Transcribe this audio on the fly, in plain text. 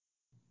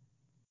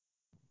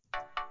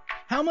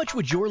How much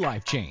would your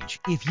life change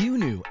if you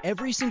knew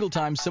every single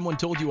time someone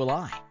told you a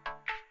lie,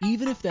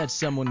 even if that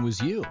someone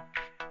was you?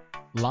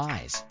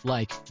 Lies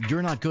like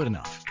you're not good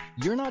enough,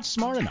 you're not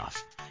smart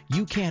enough,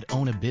 you can't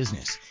own a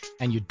business,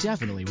 and you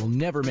definitely will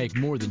never make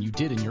more than you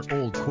did in your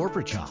old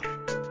corporate job.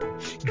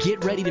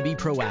 Get ready to be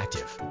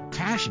proactive,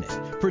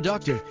 passionate,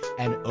 productive,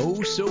 and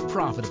oh so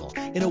profitable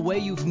in a way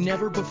you've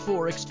never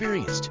before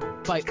experienced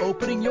by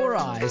opening your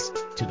eyes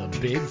to the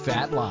big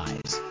fat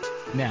lies.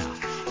 Now,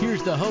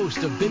 here's the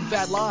host of Big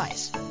Fat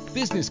Lies,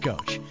 business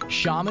coach,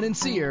 shaman and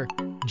seer,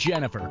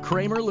 Jennifer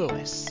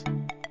Kramer-Lewis.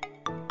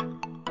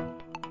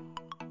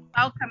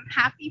 Welcome.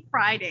 Happy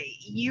Friday.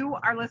 You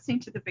are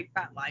listening to the Big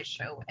Fat Lies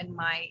Show, and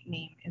my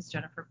name is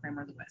Jennifer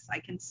Kramer-Lewis. I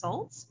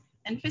consult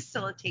and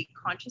facilitate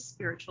conscious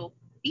spiritual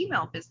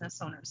female business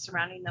owners,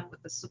 surrounding them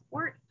with the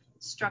support,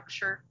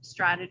 structure,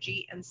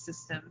 strategy, and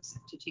systems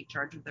to take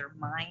charge of their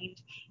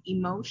mind,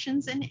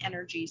 emotions, and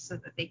energy so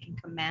that they can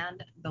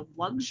command the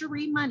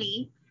luxury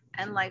money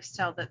and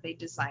lifestyle that they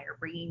desire,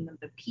 bringing them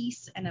the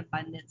peace and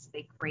abundance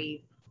they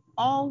crave,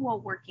 all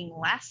while working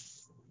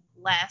less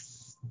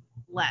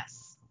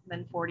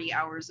than 40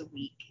 hours a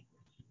week.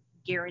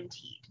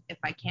 Guaranteed. If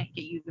I can't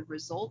get you the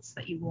results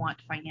that you want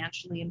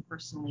financially and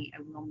personally,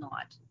 I will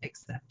not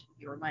accept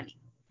your money.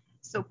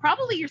 So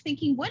probably you're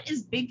thinking, what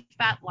is Big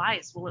Fat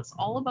Lies? Well, it's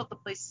all about the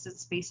places and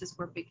spaces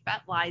where Big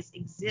Fat Lies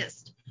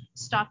exist,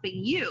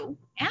 stopping you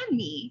and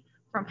me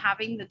from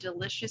having the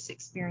delicious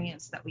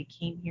experience that we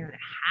came here to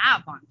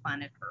have on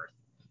planet Earth.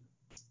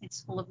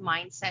 It's full of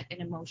mindset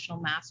and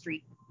emotional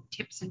mastery,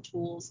 tips and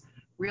tools,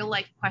 real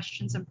life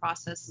questions and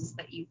processes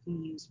that you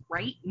can use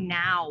right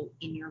now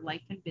in your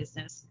life and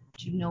business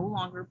to no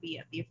longer be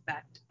at the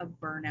effect of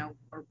burnout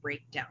or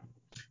breakdown.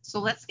 So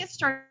let's get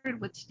started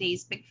with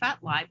today's Big Fat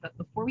Lie. But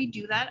before we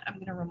do that, I'm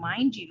going to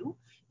remind you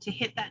to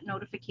hit that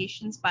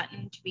notifications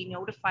button to be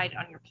notified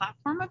on your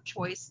platform of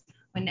choice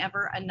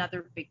whenever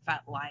another Big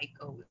Fat Lie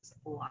goes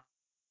live.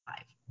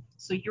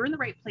 So you're in the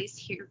right place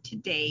here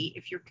today.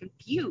 If you're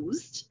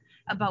confused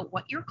about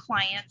what your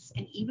clients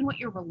and even what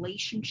your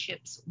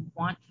relationships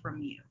want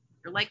from you,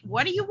 you're like,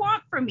 what do you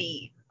want from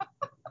me?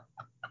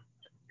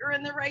 You're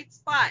in the right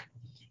spot.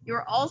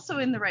 You're also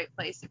in the right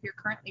place if you're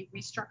currently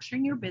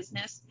restructuring your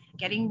business,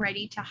 getting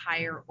ready to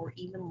hire or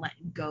even let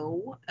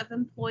go of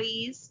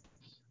employees.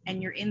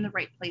 And you're in the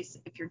right place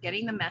if you're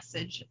getting the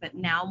message that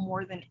now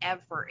more than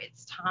ever,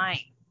 it's time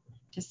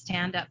to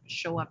stand up,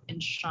 show up,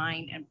 and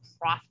shine and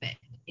profit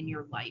in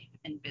your life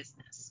and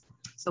business.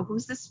 So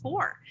who's this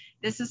for?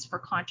 This is for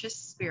conscious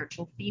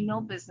spiritual female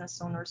business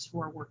owners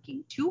who are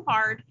working too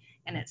hard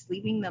and it's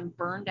leaving them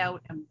burned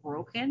out and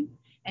broken.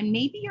 And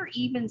maybe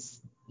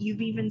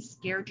you've even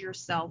scared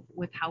yourself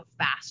with how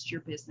fast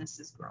your business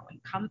is growing.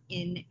 Come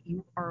in,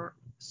 you are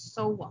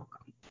so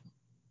welcome.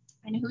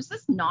 And who's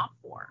this not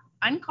for?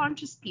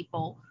 Unconscious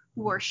people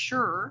who are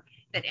sure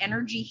that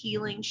energy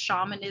healing,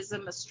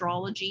 shamanism,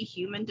 astrology,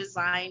 human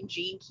design,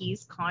 gene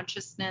keys,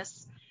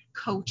 consciousness,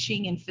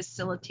 coaching, and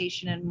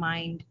facilitation and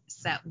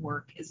mindset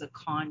work is a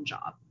con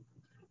job.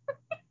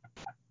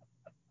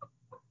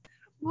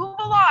 Move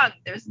along.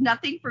 There's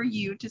nothing for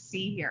you to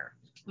see here.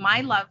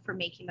 My love for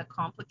making the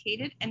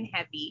complicated and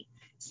heavy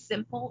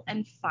simple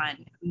and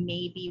fun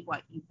may be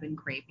what you've been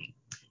craving.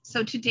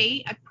 So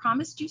today I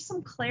promised you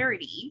some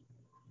clarity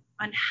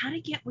on how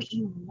to get what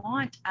you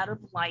want out of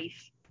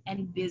life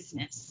and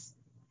business.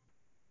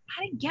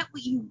 How to get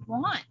what you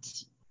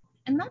want.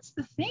 And that's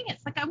the thing.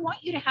 It's like I want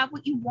you to have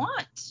what you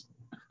want.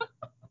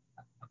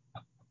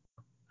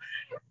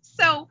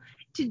 So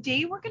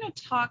today we're going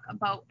to talk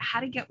about how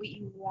to get what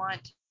you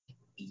want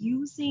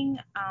using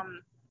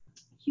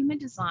human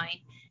design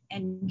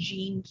and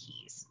gene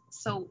keys.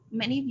 So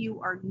many of you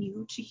are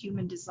new to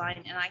human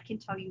design, and I can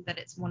tell you that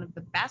it's one of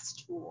the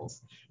best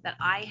tools that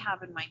I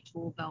have in my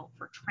tool belt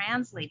for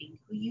translating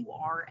who you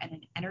are at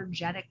an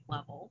energetic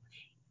level,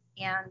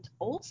 and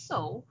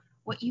also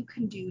what you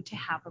can do to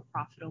have a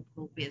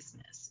profitable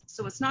business.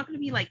 So it's not going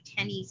to be like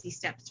 10 easy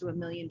steps to $1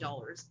 million,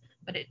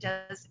 but it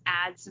does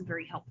add some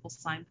very helpful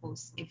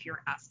signposts if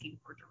you're asking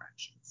for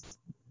directions.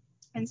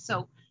 And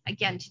so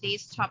again,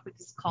 today's topic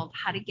is called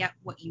how to get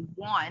what you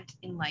want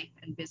in life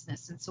and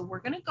business. And so we're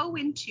going to go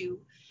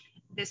into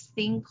this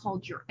thing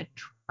called your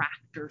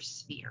attractor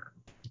sphere.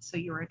 So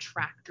your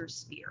attractor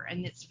sphere,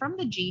 and it's from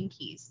the Gene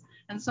Keys.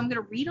 And so I'm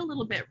going to read a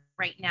little bit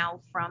right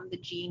now from the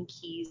Gene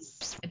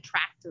Keys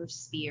attractor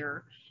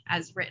sphere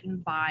as written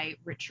by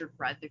Richard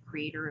Rudd, the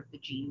creator of the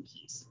Gene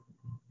Keys.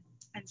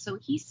 And so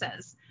he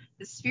says,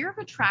 the sphere of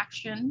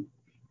attraction,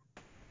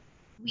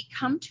 we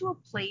come to a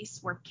place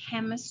where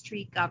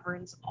chemistry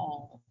governs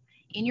all.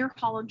 In your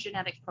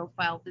hologenetic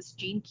profile, this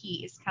gene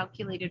key is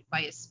calculated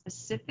by a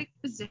specific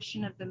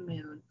position of the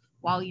moon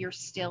while you're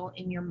still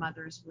in your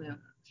mother's womb.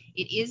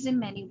 It is in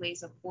many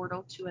ways a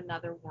portal to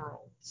another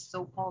world, the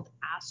so-called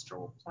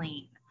astral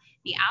plane.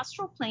 The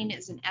astral plane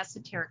is an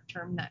esoteric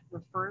term that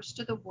refers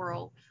to the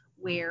world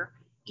where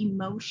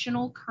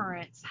emotional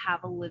currents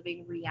have a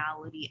living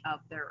reality of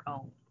their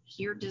own.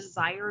 Here,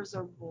 desires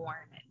are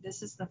born.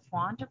 This is the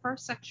font of our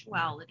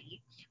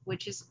sexuality,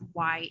 which is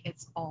why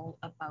it's all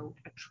about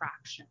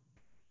attraction.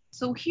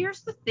 So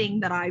here's the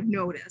thing that I've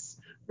noticed.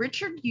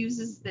 Richard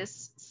uses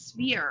this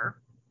sphere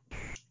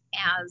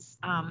as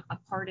a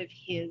part of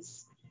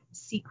his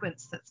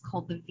sequence that's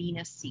called the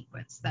Venus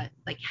sequence that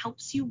like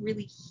helps you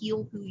really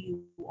heal who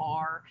you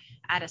are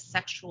at a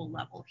sexual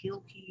level,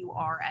 heal who you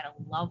are at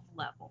a love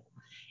level,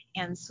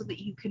 and so that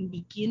you can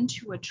begin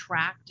to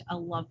attract a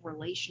love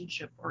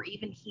relationship or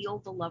even heal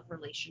the love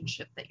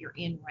relationship that you're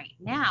in right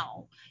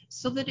now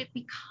so that it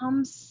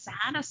becomes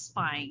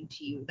satisfying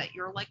to you, that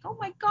you're like, oh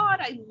my God,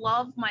 I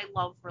love my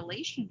love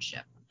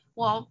relationship.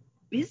 Well,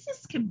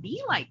 business can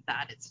be like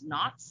that. It's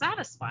not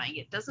satisfying.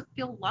 It doesn't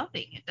feel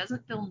loving. It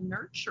doesn't feel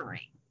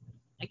nurturing.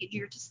 Like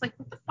you're just like,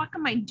 what the fuck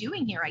am I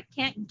doing here? I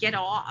can't get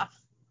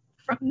off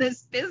from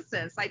this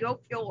business. I don't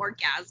feel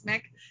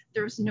orgasmic.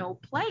 There's no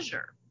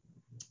pleasure.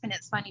 And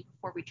it's funny,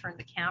 before we turned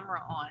the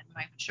camera on,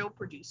 my show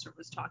producer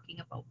was talking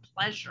about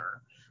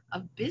pleasure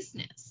of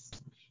business.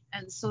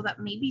 And so that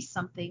may be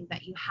something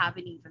that you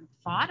haven't even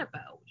thought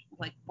about.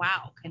 Like,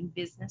 wow, can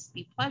business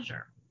be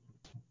pleasure?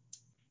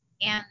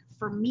 And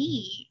for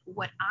me,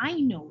 what I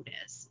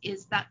notice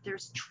is that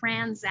there's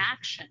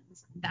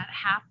transactions that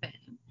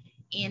happen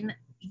in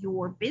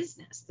your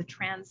business. The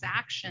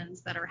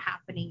transactions that are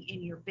happening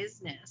in your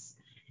business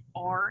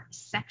are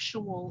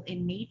sexual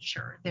in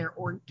nature. They're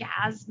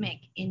orgasmic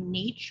in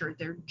nature.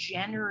 They're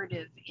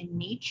generative in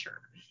nature.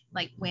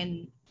 Like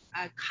when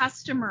a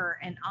customer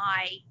and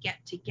I get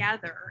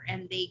together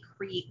and we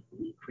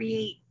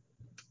create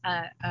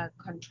a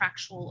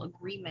contractual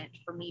agreement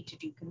for me to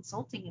do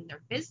consulting in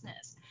their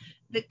business,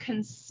 the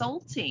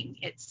consulting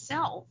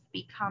itself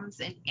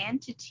becomes an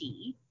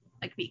entity,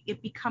 like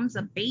it becomes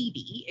a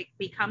baby, it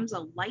becomes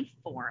a life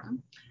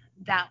form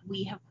that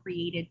we have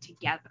created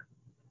together.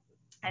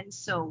 And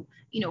so,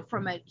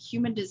 from a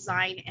human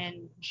design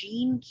and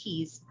gene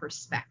keys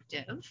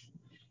perspective,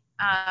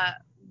 uh,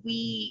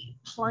 we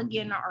plug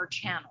in our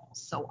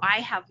channels. So I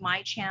have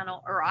my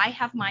channel, or I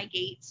have my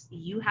gates,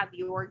 you have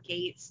your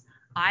gates,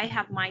 I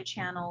have my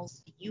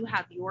channels, you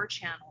have your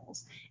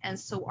channels. And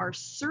so our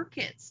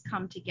circuits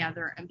come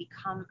together and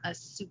become a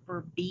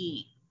super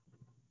being.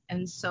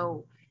 And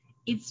so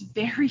it's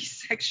very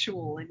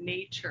sexual in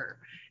nature.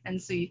 And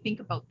so you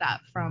think about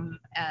that from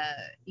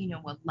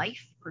a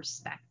life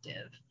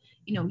perspective.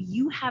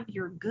 You have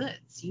your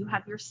goods, you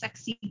have your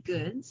sexy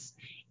goods,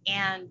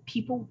 and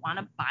people want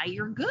to buy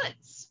your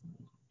goods.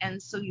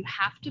 And so you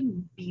have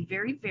to be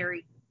very,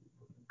 very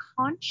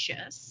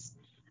conscious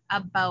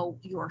about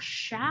your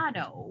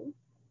shadow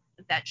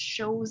that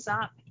shows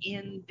up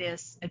in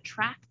this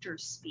attractor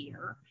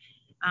sphere.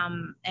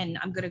 And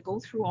I'm going to go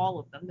through all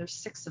of them. There's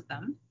 6 of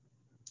them.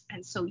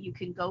 And so you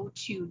can go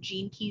to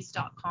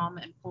genekeys.com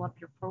and pull up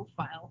your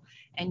profile,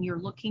 and you're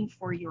looking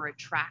for your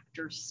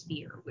attractor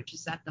sphere, which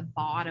is at the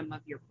bottom of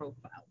your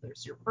profile.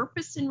 There's your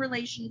purpose in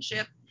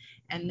relationship,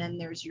 and then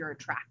there's your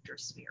attractor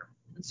sphere.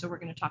 And so we're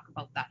going to talk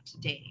about that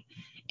today.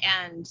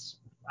 And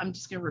I'm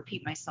just going to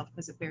repeat myself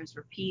because it bears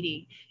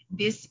repeating.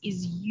 This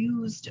is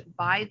used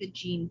by the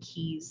Gene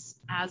Keys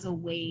as a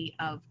way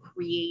of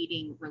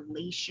creating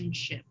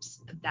relationships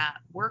that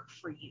work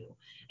for you.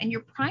 And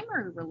your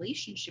primary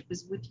relationship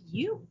is with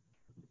you.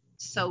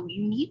 So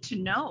you need to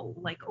know,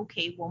 like,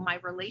 okay, well, my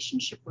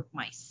relationship with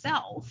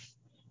myself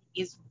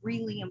is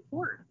really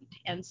important.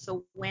 And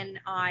so when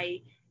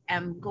I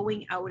am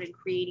going out and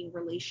creating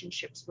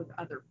relationships with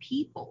other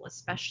people,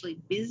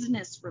 especially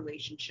business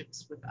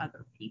relationships with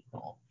other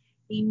people,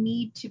 they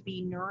need to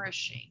be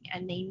nourishing,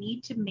 and they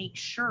need to make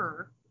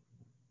sure,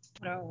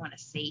 what do I want to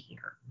say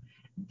here,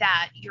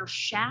 that your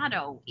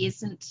shadow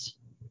isn't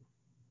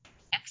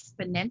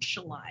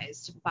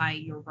exponentialized by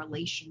your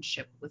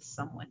relationship with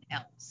someone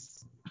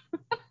else.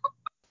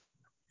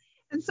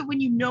 And so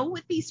when you know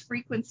what these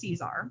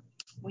frequencies are,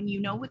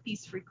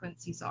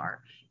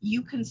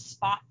 you can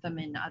spot them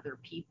in other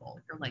people.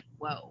 You're like,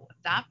 whoa,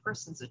 that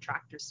person's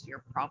attractor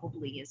sphere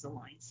probably is a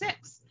line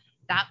 6.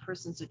 That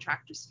person's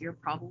attractor sphere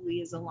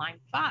probably is a line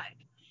 5.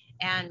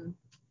 And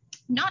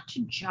not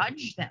to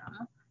judge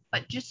them,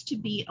 but just to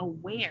be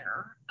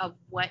aware of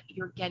what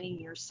you're getting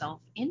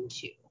yourself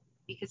into.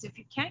 Because if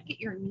you can't get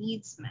your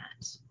needs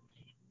met,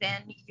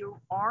 then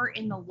you are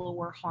in the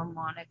lower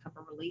harmonic of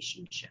a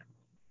relationship.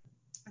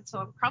 And so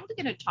I'm probably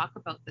going to talk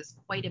about this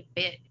quite a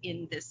bit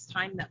in this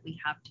time that we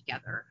have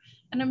together.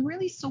 And I'm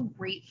really so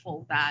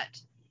grateful that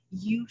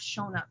you've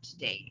shown up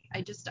today.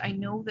 I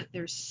know that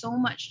there's so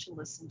much to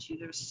listen to.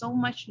 There's so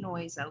much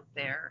noise out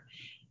there.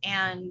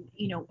 And,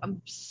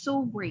 I'm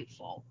so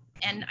grateful.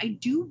 And I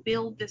do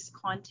build this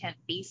content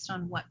based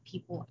on what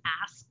people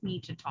ask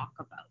me to talk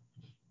about.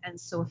 And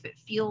so if it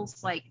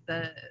feels like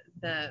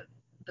the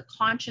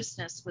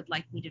consciousness would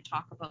like me to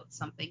talk about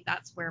something,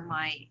 that's where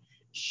my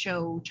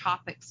show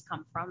topics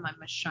come from.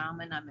 I'm a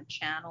shaman, I'm a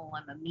channel,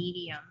 I'm a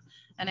medium,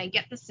 and I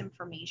get this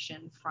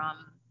information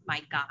from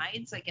my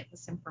guides. I get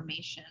this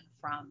information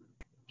from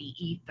the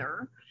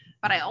ether,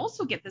 but I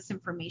also get this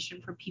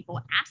information from people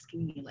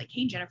asking me like,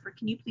 hey, Jennifer,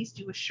 can you please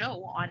do a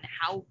show on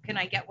how can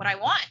I get what I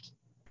want?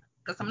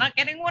 because I'm not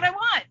getting what I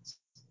want.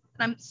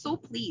 And I'm so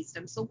pleased.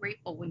 I'm so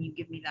grateful when you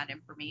give me that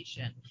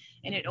information.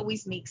 And it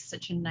always makes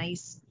such a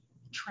nice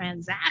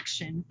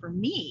transaction for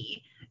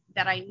me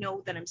that I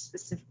know that I'm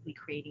specifically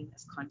creating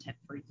this content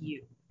for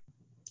you.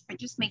 It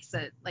just makes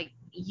it like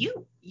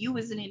you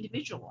as an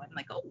individual. I'm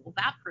like, oh, well,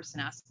 that person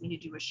asked me to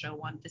do a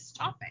show on this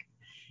topic.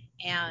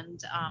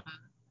 And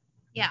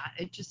yeah,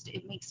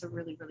 it makes a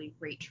really, really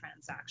great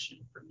transaction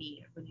for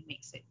me. It really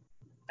makes it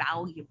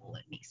valuable.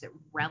 It makes it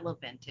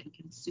relevant and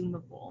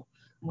consumable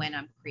when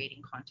I'm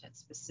creating content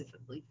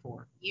specifically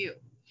for you.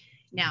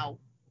 Now,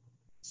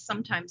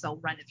 sometimes I'll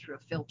run it through a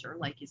filter,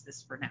 like, is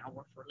this for now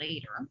or for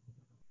later?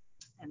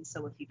 And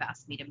so if you've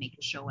asked me to make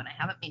a show and I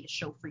haven't made a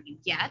show for you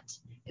yet,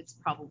 it's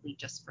probably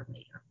just for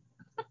later.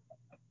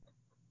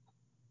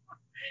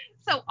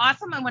 So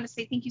awesome. I want to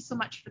say thank you so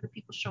much for the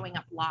people showing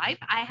up live.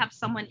 I have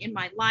someone in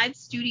my live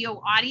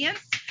studio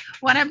audience.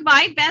 One of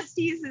my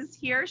besties is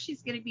here.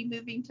 She's going to be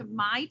moving to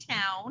my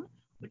town,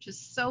 which is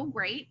so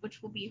great,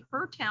 which will be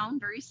her town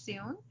very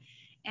soon.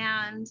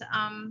 And,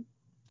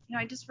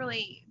 I just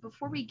really,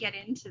 before we get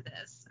into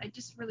this, I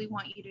just really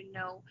want you to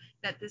know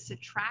that this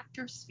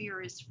attractor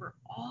sphere is for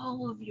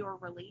all of your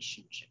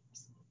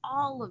relationships,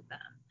 all of them.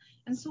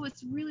 And so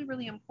it's really,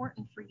 really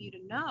important for you to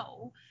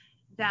know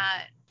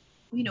that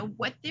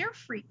what their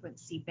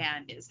frequency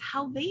band is,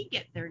 how they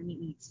get their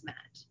needs met.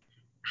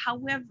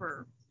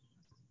 However,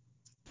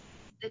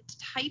 the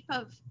type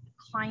of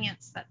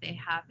clients that they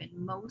have in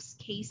most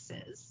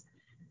cases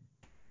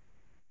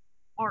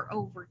are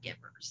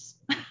overgivers.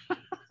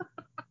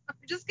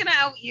 I'm just gonna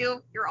out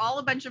you. You're all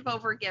a bunch of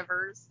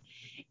overgivers.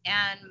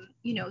 And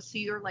so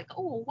you're like,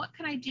 oh, well, what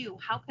can I do?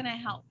 How can I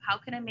help? How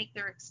can I make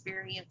their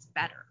experience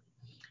better?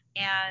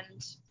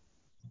 And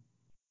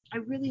I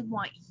really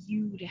want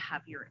you to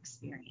have your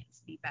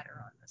experience be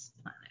better on this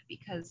planet,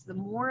 because the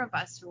more of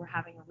us who are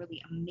having a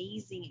really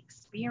amazing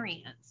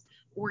experience,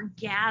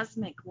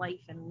 orgasmic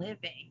life and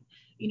living,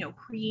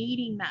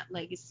 creating that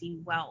legacy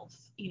wealth,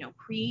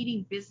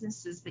 creating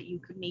businesses that you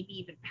could maybe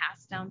even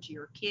pass down to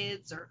your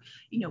kids, or,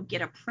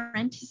 get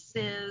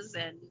apprentices,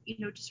 and,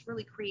 just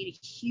really create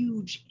a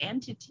huge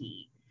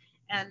entity.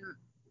 And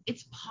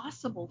it's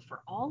possible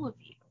for all of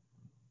you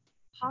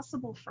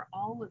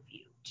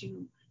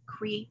to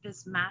create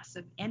this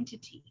massive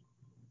entity.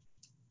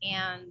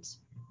 And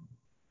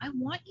I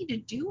want you to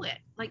do it.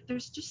 Like,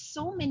 there's just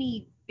so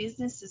many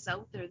businesses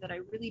out there that I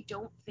really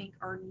don't think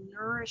are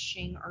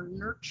nourishing or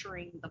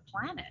nurturing the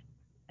planet.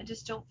 I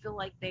just don't feel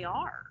like they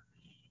are.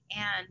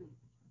 And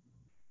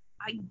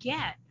I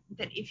get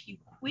that if you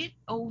quit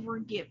over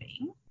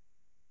giving,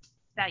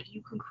 that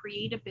you can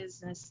create a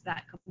business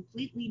that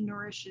completely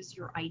nourishes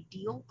your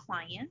ideal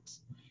client,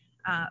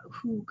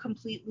 who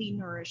completely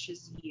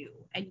nourishes you.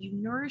 And you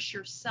nourish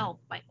yourself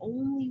by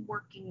only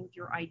working with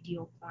your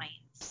ideal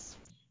clients.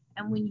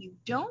 And when you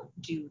don't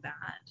do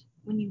that,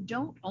 when you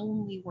don't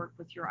only work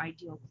with your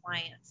ideal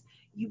clients,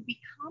 you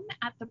become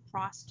at the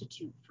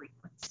prostitute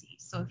frequency.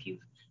 So if you've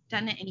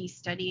done any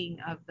studying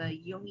of the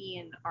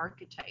Jungian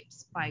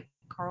archetypes by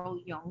Carl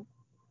Jung,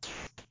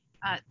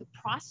 the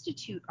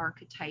prostitute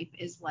archetype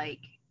is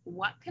like,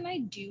 what can I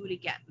do to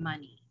get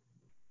money?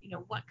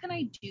 What can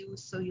I do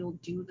so you'll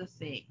do the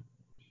thing?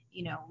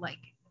 Like,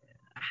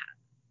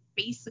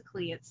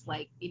 basically it's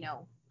like,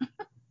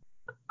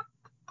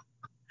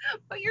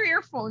 put your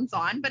earphones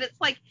on, but it's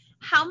like,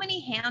 how many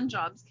hand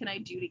jobs can I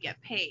do to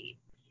get paid?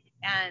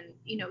 And,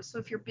 so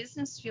if your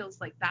business feels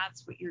like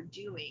that's what you're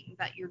doing,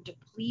 that you're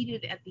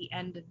depleted at the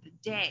end of the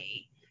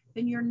day,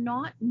 then you're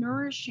not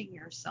nourishing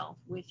yourself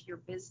with your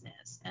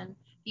business. And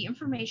the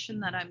information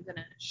that I'm going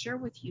to share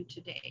with you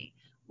today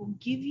will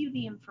give you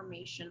the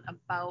information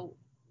about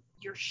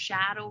your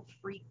shadow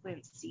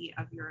frequency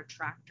of your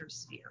attractor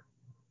sphere.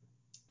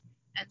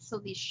 And so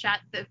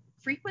the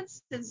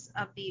frequencies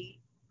of the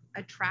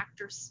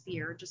attractor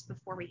sphere, just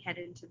before we head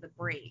into the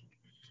break,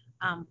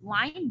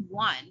 line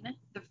 1,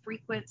 the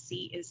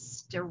frequency is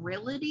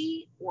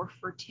sterility or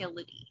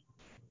fertility,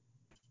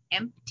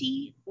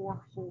 empty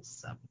or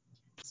wholesome.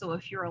 So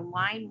if you're a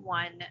line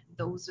 1,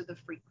 those are the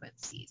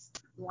frequencies.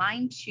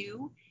 Line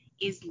 2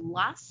 is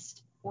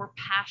lust or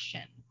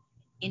passion,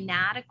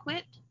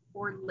 inadequate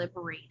or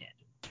liberated.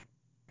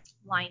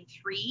 Line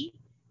 3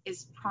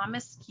 is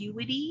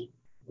promiscuity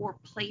or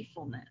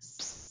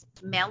playfulness,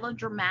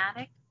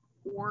 melodramatic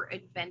or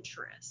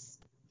adventurous.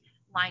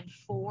 Line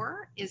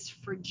 4 is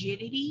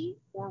frigidity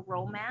or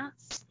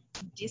romance,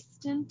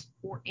 distant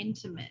or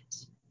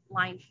intimate.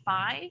 Line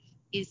 5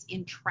 is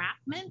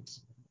entrapment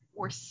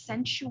or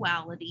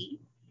sensuality,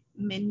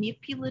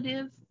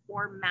 manipulative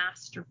or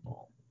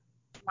masterful.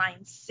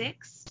 Line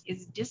 6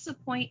 is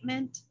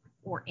disappointment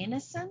or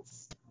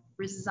innocence,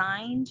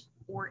 resigned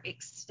or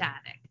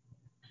ecstatic.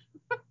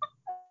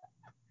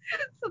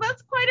 So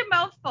that's quite a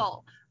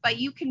mouthful, but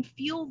you can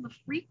feel the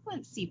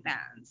frequency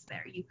bands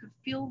there. You can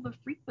feel the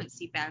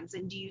frequency bands.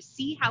 And do you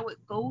see how it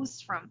goes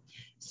from,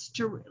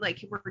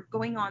 like, we're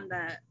going on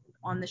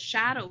the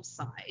shadow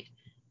side,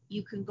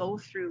 you can go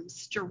through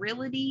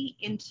sterility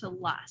into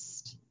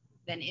lust,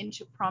 then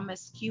into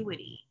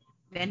promiscuity,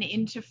 then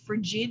into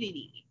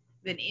frigidity,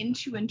 then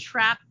into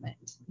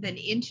entrapment, then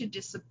into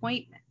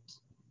disappointment.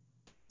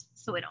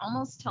 So it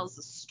almost tells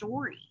a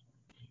story.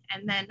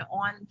 And then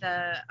on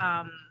the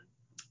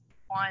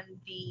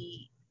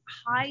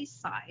high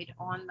side,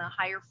 on the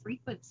higher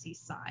frequency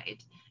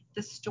side,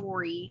 the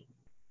story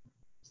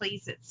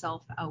plays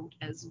itself out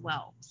as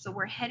well. So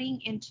we're heading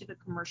into the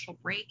commercial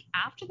break.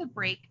 After the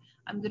break,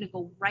 I'm going to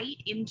go right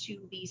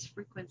into these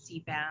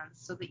frequency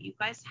bands so that you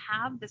guys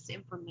have this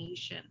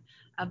information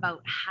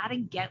about how to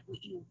get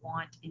what you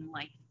want in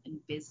life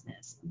and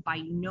business by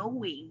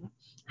knowing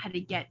how to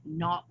get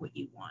not what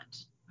you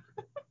want.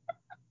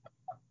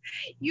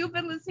 You've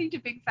been listening to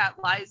Big Fat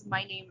Lies.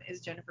 My name is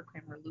Jennifer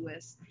Kramer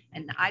Lewis,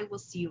 and I will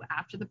see you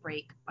after the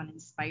break on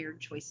Inspired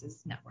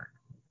Choices Network.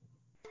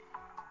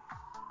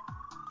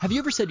 Have you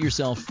ever said to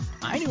yourself,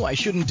 I knew I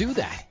shouldn't do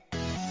that?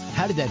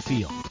 How did that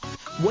feel?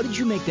 What did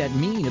you make that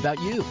mean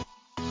about you?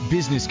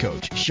 Business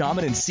coach,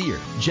 shaman, and seer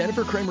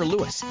Jennifer Kramer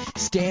Lewis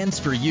stands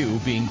for you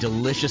being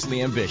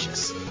deliciously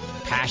ambitious,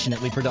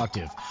 passionately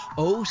productive,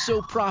 oh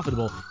so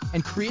profitable,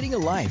 and creating a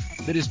life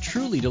that is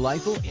truly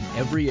delightful in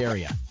every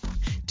area.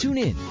 Tune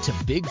in to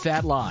Big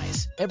Fat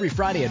Lies every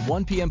Friday at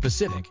 1 p.m.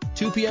 Pacific,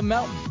 2 p.m.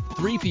 Mountain,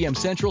 3 p.m.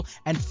 Central,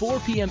 and 4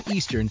 p.m.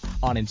 Eastern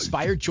on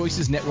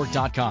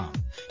InspiredChoicesNetwork.com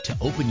to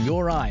open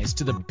your eyes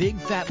to the big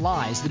fat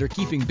lies that are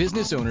keeping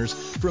business owners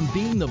from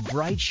being the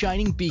bright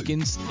shining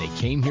beacons they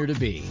came here to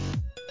be.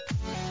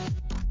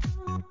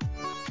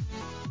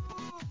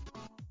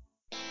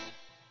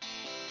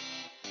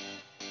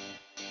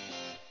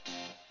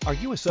 Are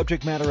you a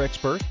subject matter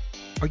expert?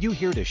 Are you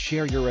here to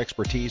share your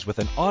expertise with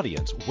an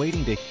audience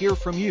waiting to hear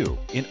from you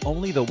in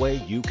only the way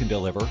you can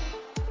deliver?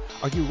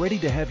 Are you ready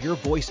to have your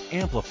voice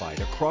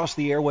amplified across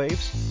the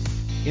airwaves?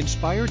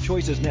 Inspired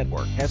Choices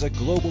Network has a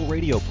global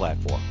radio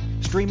platform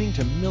streaming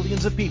to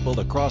millions of people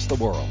across the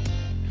world.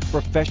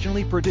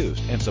 Professionally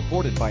produced and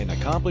supported by an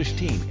accomplished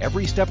team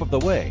every step of the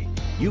way,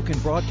 you can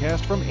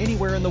broadcast from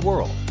anywhere in the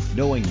world,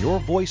 knowing your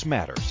voice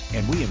matters,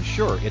 and we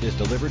ensure it is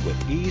delivered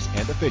with ease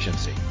and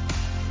efficiency.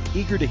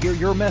 Eager to hear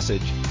your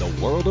message, the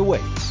world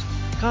awaits.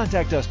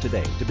 Contact us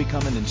today to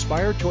become an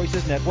Inspired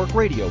Choices Network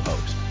radio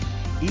host.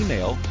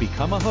 Email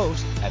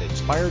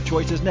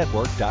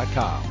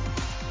becomeahost@inspiredchoicesnetwork.com.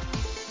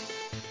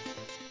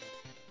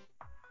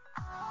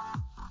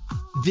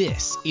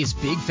 This is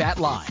Big Fat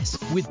Lies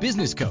with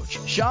business coach,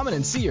 shaman,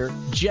 and seer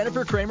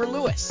Jennifer Kramer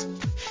Lewis.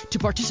 To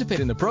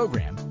participate in the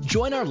program,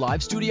 join our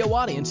live studio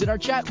audience in our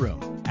chat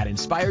room at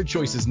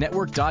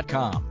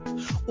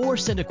InspiredChoicesNetwork.com or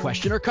send a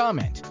question or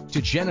comment to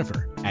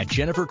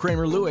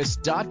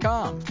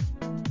Jennifer@JenniferKramerLewis.com.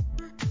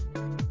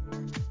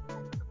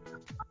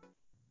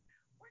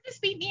 Or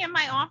just meet me in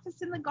my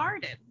office in the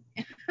garden.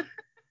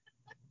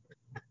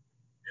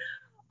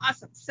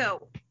 Awesome.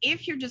 So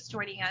if you're just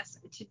joining us,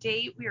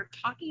 today we are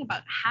talking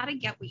about how to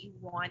get what you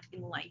want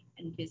in life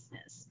and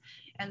business.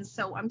 And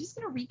so I'm just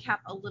going to recap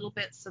a little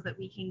bit so that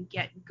we can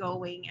get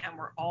going and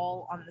we're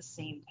all on the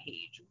same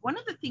page. One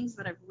of the things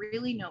that I've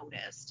really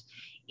noticed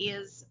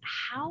is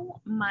how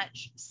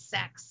much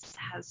sex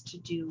has to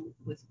do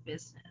with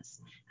business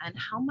and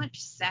how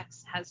much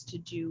sex has to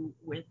do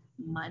with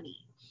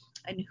money,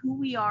 and who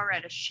we are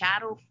at a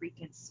shadow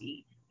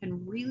frequency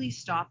can really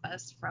stop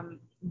us from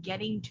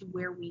getting to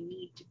where we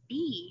need to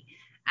be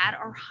at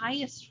our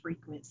highest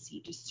frequency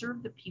to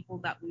serve the people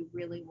that we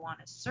really want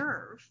to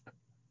serve.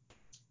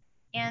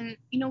 And,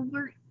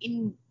 we're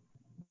embodied,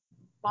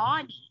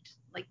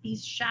 like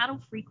these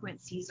shadow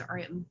frequencies are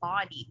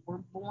embodied, we're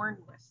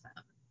born with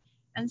them.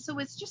 And so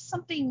it's just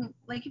something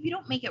like, if you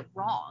don't make it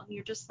wrong,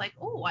 you're just like,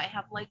 oh, I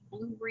have like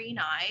blue-green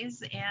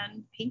eyes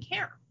and pink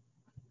hair.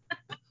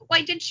 Well,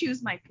 I did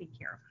choose my pink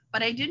hair,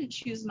 but I didn't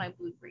choose my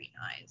blue-green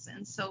eyes.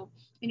 And so,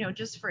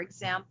 just for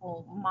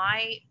example,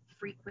 my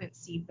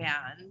frequency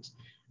band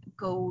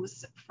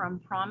goes from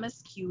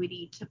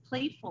promiscuity to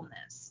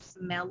playfulness,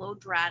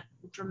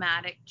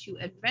 melodramatic to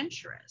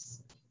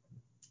adventurous.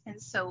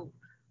 And so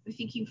I'm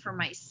thinking for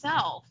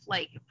myself,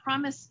 like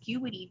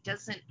promiscuity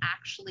doesn't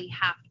actually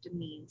have to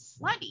mean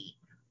slutty.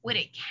 What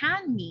it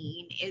can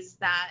mean is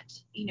that,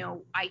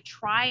 I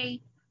try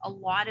a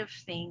lot of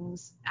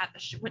things at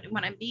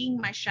when I'm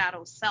being my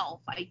shadow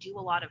self, I do a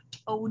lot of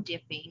toe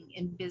dipping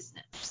in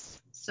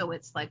business. So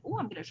it's like, oh,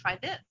 I'm going to try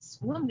this.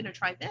 Oh, I'm going to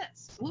try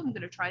this. Oh, I'm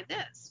going to try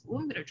this. Oh,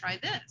 I'm going to try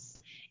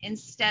this.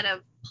 Instead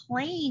of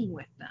playing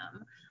with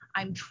them,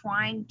 I'm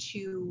trying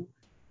to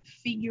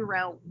figure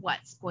out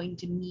what's going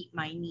to meet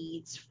my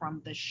needs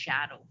from the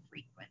shadow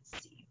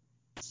frequency.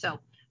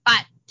 So,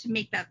 but to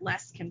make that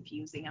less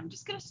confusing, I'm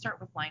just going to start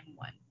with line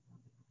 1.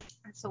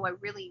 And so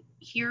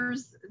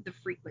here's the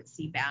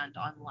frequency band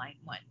on line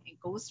 1. It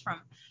goes from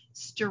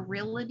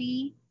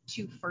sterility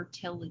to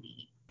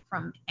fertility,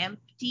 from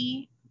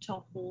empty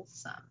to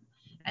wholesome.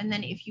 And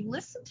then if you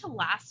listen to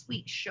last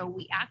week's show,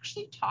 we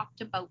actually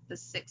talked about the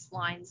 6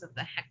 lines of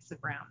the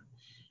hexagram.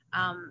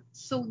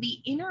 So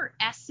the inner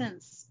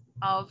essence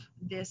of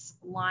this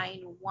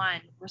line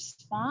 1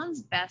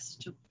 responds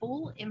best to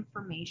full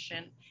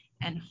information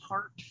and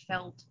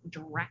heartfelt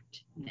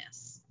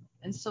directness.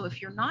 And so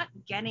if you're not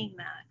getting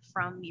that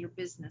from your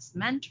business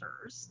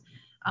mentors,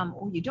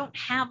 or you don't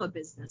have a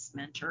business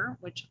mentor,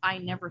 which I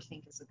never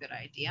think is a good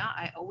idea.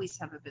 I always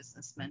have a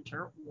business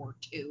mentor or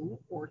two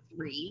or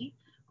three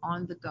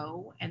on the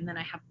go. And then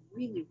I have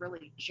really,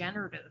 really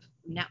generative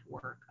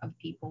network of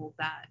people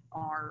that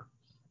are,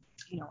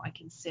 I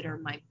consider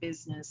my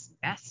business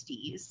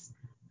besties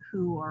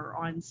who are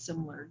on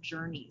similar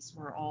journeys.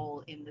 We're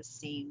all in the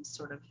same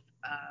sort of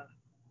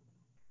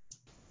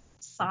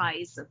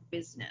size of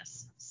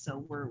business.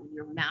 So we're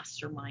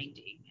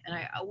masterminding. And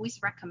I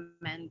always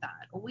recommend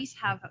that. Always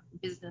have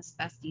business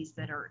besties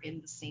that are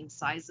in the same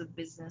size of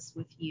business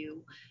with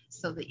you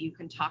so that you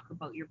can talk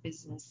about your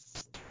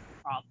business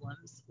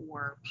problems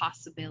or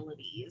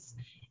possibilities.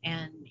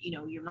 And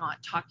you're not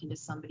talking to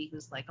somebody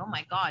who's like, oh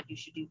my God, you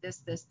should do this,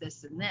 this,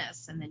 this, and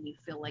this, and then you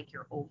feel like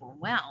you're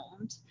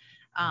overwhelmed.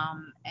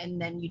 And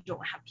then you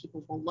don't have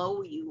people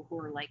below you who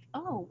are like,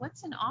 oh,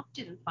 what's an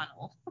opt-in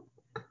funnel?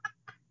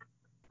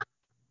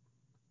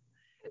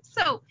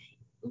 So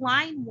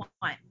line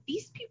one,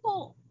 these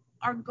people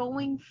are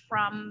going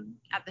from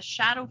at the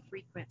shadow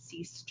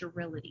frequency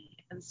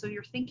sterility. And so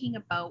you're thinking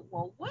about,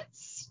 well,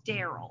 what's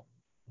sterile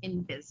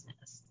in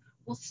business?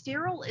 Well,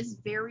 sterile is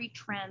very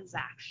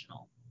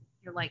transactional.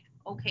 You're like,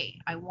 okay,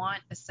 I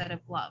want a set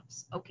of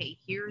gloves. Okay,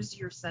 here's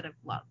your set of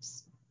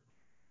gloves.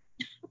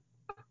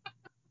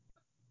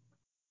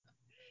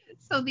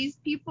 So these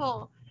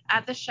people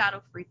at the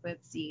shadow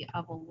frequency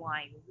of a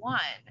line one,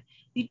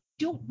 they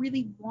don't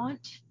really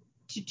want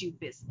to do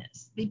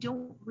business. They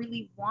don't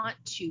really want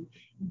to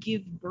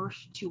give birth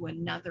to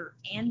another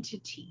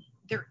entity.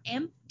 They're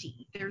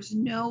empty. There's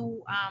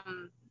no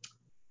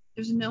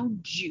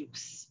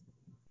juice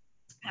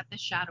at the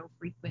shadow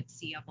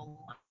frequency of a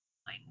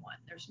line one.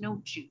 There's no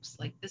juice.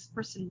 Like this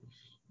person,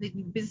 the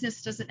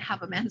business doesn't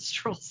have a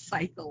menstrual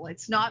cycle.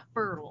 It's not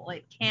fertile.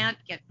 It can't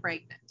get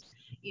pregnant.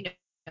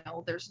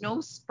 There's no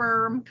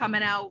sperm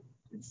coming out.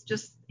 It's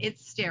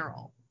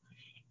sterile.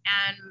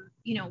 And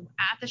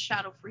at the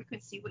shadow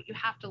frequency, what you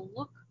have to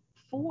look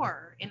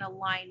for in a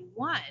line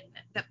one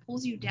that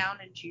pulls you down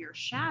into your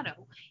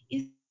shadow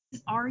is,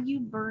 are you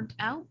burnt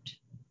out?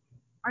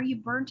 Are you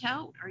burnt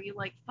out? Are you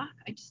like, fuck,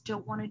 I just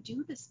don't want to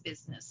do this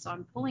business, so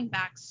I'm pulling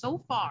back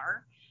so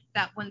far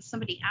that when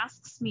somebody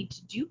asks me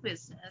to do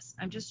business,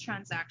 I'm just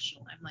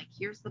transactional. I'm like,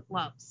 here's the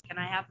gloves, can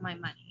I have my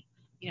money?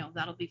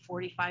 That'll be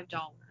 $45,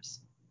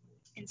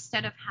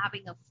 instead of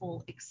having a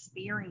full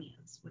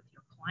experience with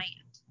your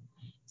client.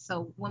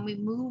 So when we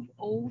move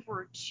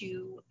over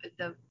to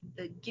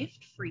the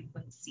gift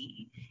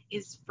frequency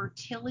is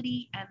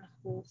fertility and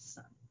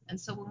wholesome. And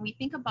so when we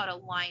think about a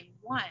line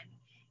one,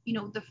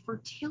 the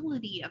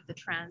fertility of the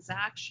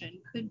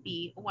transaction could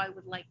be, oh, I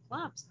would like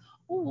gloves.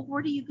 Oh, well,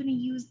 what are you going to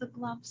use the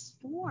gloves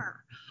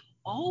for?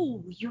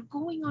 Oh, you're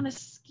going on a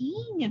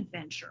skiing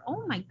adventure.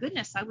 Oh my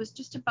goodness, I was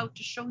just about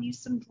to show you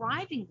some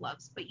driving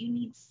gloves, but you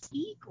need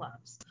ski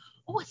gloves.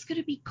 Oh, it's going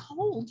to be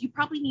cold. You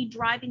probably need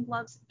driving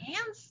gloves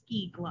and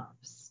ski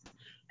gloves.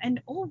 And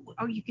oh,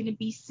 are you going to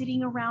be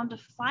sitting around a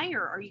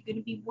fire? Are you going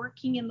to be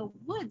working in the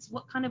woods?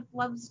 What kind of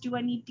gloves do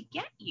I need to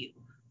get you?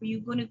 Are you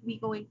going to be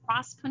going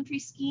cross-country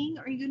skiing,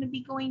 or are you going to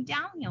be going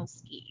downhill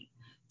skiing?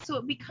 So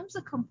it becomes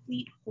a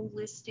complete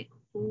holistic,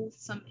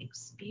 wholesome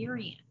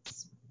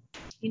experience.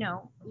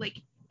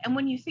 And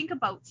when you think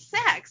about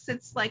sex,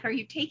 it's like, are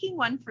you taking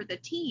one for the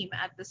team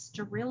at the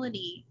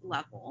sterility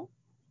level?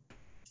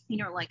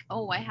 Like,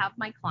 oh, I have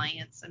my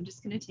clients, I'm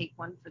just going to take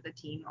one for the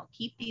team, I'll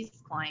keep these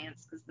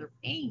clients because they're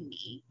paying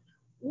me.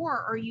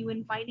 Or are you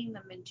inviting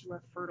them into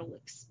a fertile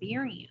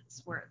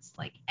experience where it's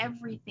like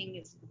everything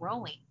is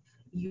growing?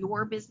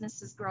 Your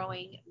business is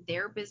growing,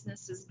 their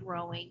business is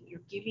growing,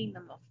 you're giving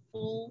them a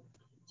full,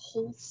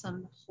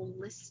 wholesome,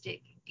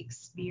 holistic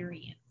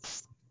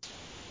experience.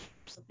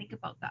 So think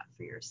about that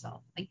for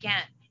yourself.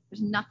 Again,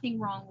 there's nothing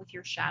wrong with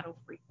your shadow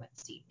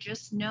frequency.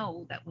 Just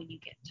know that when you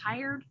get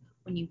tired,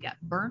 when you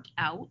get burnt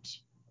out,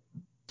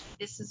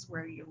 this is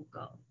where you'll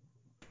go.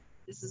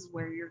 This is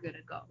where you're going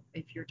to go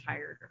if you're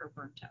tired or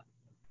burnt out.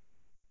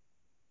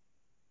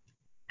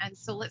 And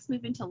so let's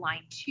move into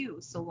line two.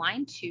 So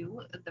line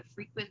two, the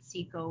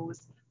frequency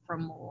goes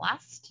from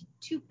lust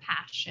to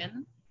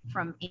passion,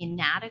 from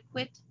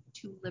inadequate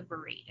to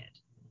liberated.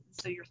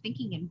 So you're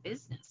thinking in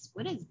business,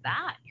 what is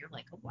that? You're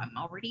like, oh, I'm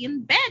already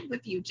in bed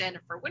with you,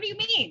 Jennifer. What do you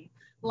mean?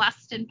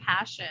 Lust and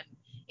passion,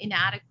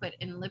 inadequate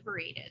and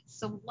liberated.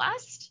 So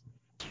lust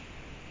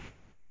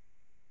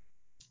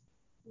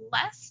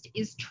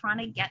is trying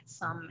to get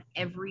some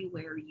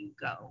everywhere you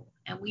go.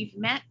 And we've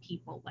met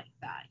people like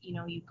that.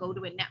 You go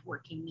to a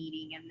networking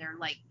meeting and they're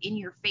like in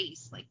your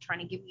face, like trying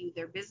to give you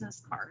their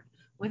business card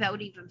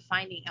without even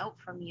finding out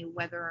from you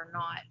whether or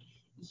not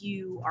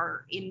you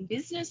are in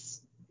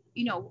business.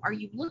 Are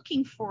you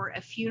looking for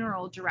a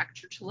funeral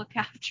director to look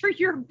after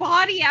your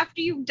body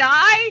after you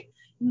die?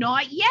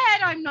 Not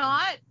yet, I'm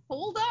not.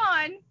 Hold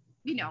on.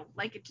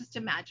 Like just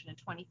imagine a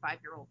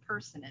 25-year-old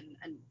person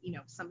and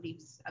somebody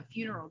who's a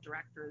funeral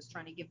director is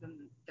trying to give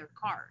them their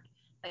card.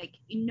 Like,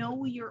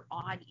 know your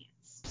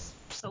audience.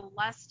 So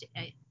lust,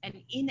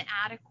 an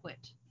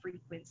inadequate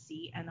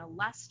frequency and a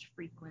lust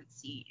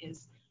frequency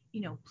is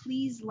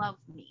please love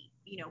me,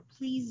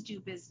 please do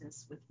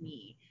business with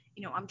me.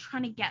 I'm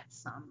trying to get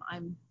some.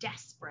 I'm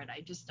desperate.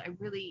 I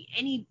really,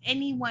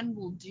 anyone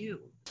will do.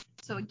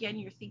 So again,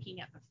 you're thinking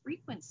at the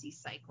frequency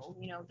cycle.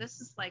 This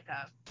is like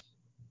a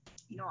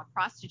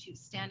prostitute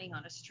standing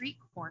on a street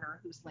corner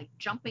who's like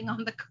jumping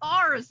on the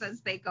cars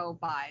as they go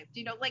by.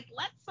 Like,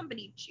 let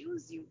somebody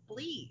choose you,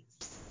 please.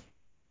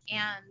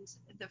 And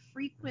the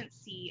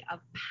frequency of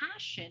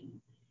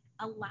passion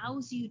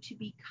allows you to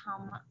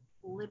become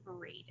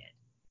liberated.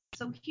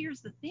 So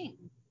here's the thing,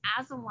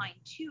 as a line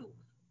 2,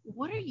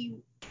 what are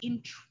you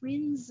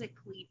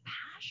intrinsically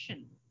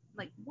passionate?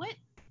 What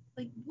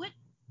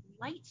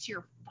lights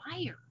your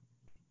fire?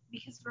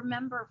 Because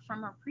remember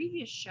from our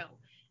previous show,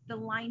 the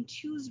line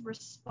 2s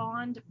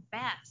respond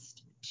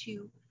best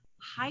to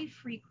high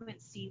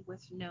frequency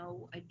with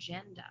no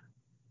agenda.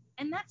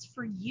 And that's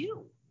for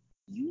you.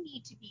 You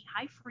need to be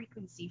high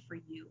frequency for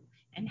you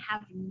and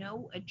have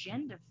no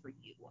agenda for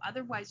you.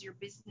 Otherwise, your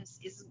business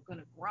isn't going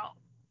to grow.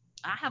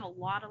 I have a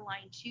lot of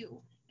line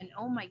 2, and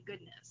oh my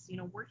goodness,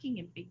 working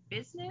in big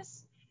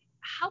business,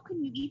 how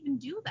can you even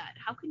do that?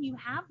 How can you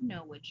have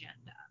no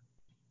agenda?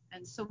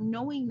 And so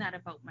knowing that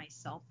about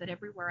myself, that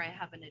everywhere I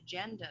have an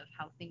agenda of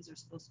how things are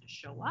supposed to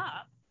show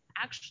up,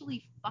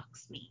 actually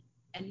fucks me,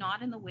 and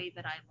not in the way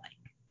that I like.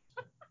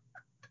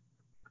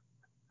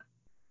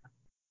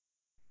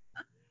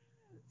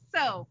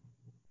 So,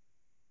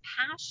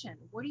 passion.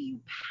 What are you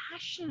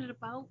passionate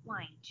about,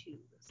 line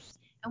 2s?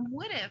 And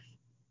what if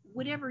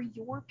whatever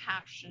you're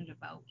passionate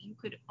about, you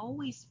could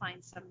always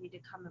find somebody to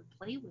come and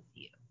play with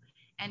you?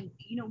 And,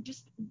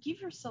 just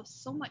give yourself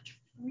so much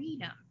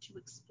freedom to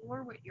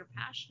explore what you're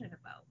passionate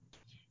about.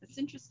 It's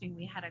interesting.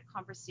 We had a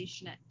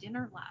conversation at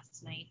dinner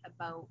last night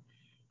about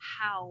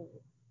how,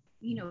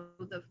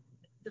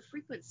 the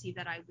frequency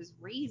that I was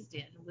raised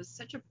in was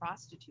such a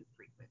prostitute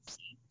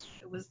frequency.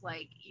 It was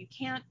like, you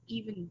can't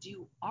even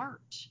do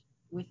art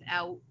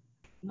without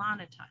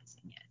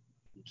monetizing it.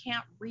 You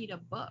can't read a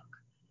book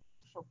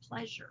for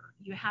pleasure.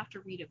 You have to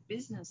read a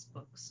business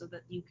book so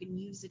that you can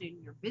use it in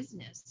your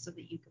business, so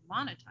that you can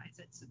monetize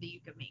it, so that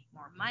you can make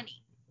more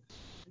money.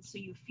 And so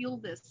you feel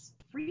this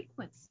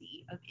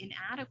frequency of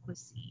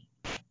inadequacy,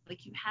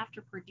 like you have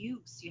to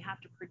produce, you have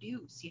to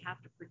produce, you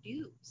have to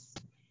produce.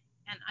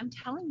 And I'm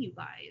telling you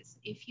guys,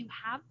 if you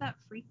have that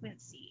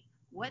frequency,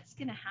 what's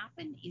going to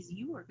happen is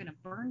you are going to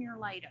burn your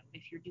light out.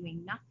 If you're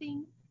doing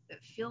nothing that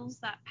fills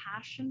that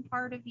passion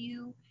part of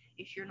you,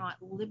 if you're not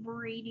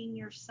liberating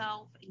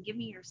yourself and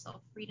giving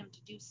yourself freedom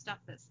to do stuff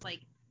that's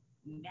like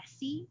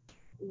messy,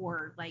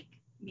 or like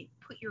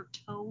put your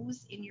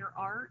toes in your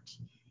art,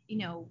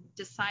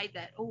 decide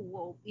that, oh,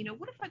 well,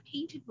 what if I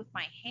painted with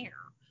my hair?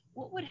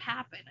 What would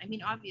happen? I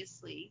mean,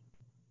 obviously,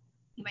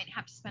 you might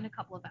have to spend a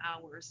couple of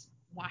hours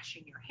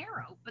washing your hair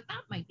out, but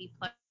that might be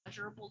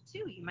pleasurable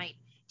too. You might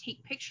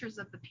take pictures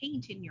of the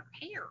paint in your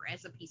hair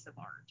as a piece of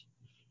art.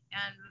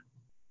 And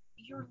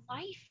your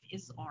life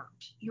is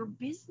art. Your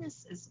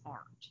business is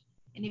art.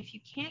 And if you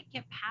can't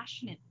get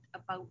passionate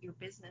about your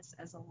business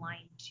as a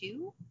line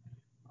 2,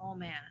 oh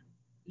man,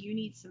 you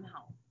need some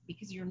help,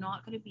 because you're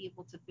not going to be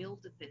able to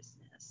build a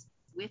business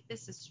with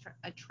this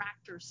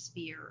attractor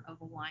sphere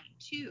of a line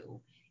 2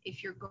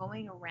 if you're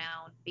going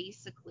around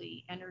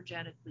basically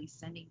energetically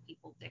sending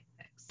people dick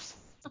pics.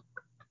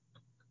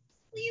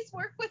 Please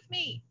work with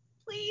me.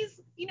 Please,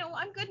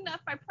 I'm good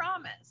enough, I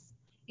promise.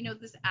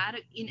 This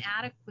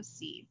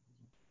inadequacy,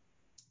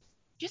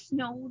 just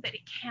know that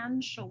it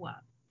can show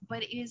up,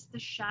 but it is the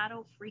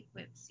shadow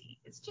frequency.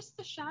 It's just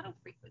the shadow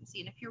frequency.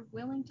 And if you're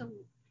willing to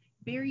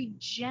very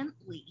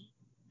gently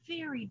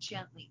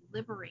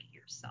liberate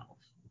yourself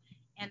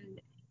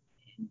and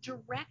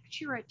direct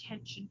your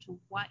attention to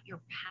what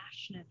you're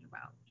passionate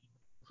about,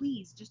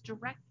 please just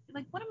direct,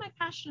 like, what am I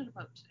passionate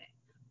about today?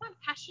 Well, I'm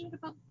passionate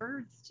about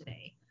birds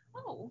today.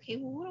 Oh, okay,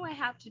 well, what do I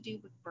have to do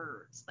with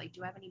birds? Like,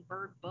 do I have any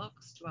bird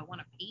books? Do I want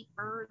to paint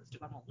birds? Do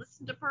I want to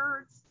listen to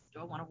birds? Do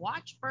I want to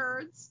watch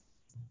birds?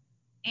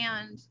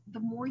 And the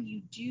more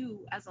you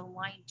do as a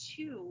line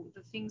 2,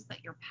 the things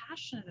that you're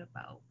passionate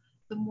about,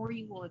 the more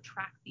you will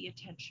attract the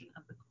attention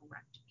of the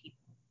correct people.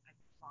 I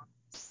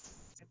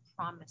promise. I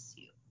promise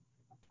you.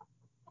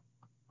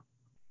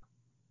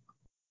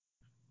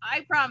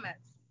 I promise.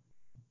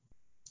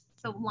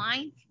 So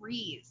line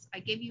 3s, I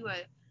give you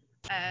a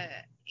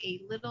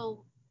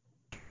little,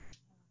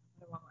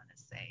 what do I want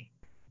to say?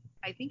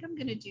 I think I'm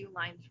going to do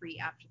line 3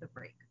 after the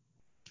break.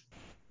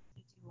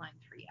 Line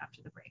 3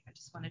 after the break. I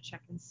just want to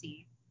check and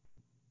see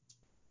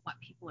what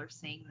people are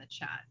saying in the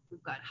chat.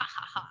 We've got, ha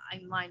ha ha,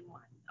 I'm line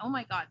 1. Oh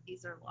my God,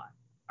 these are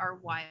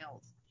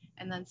wild.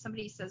 And then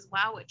somebody says,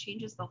 wow, it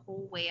changes the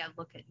whole way I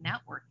look at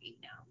networking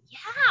now.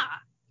 Yeah,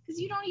 because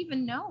you don't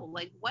even know,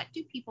 like, what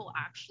do people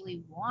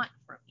actually want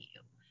from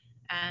you?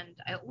 And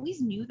I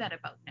always knew that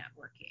about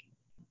networking,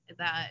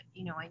 that,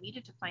 I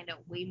needed to find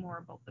out way more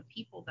about the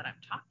people that I'm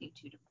talking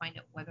to find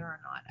out whether or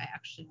not I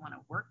actually want to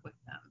work with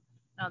them.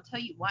 And I'll tell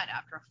you what,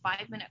 after a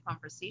 5-minute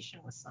conversation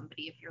with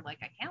somebody, if you're like,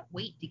 I can't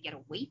wait to get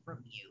away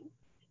from you,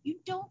 you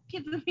don't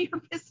give them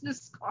your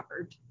business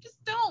card.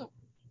 Just don't.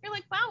 You're you're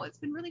like, wow, it's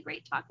been really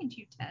great talking to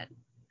you, Ted.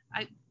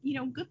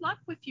 Good luck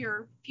with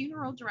your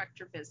funeral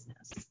director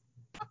business.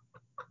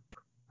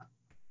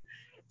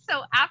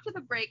 So after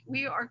the break,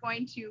 we are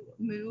going to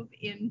move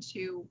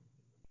into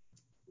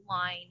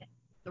line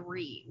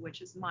 3,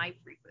 which is my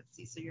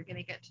frequency. So you're going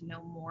to get to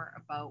know more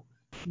about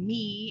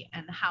me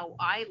and how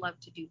I love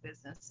to do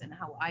business and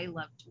how I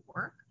love to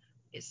work.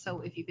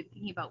 So if you've been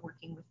thinking about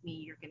working with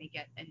me, you're going to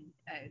get a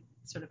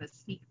sort of a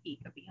sneak peek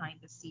of behind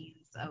the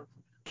scenes of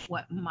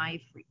what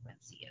my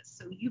frequency is.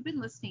 So you've been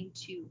listening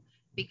to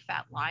Big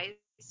Fat Lies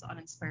on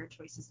Inspired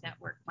Choices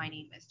Network. My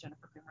name is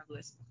Jennifer Kramer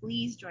Lewis.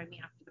 Please join me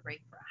after the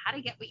break for how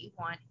to get what you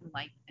want in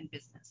life and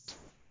business.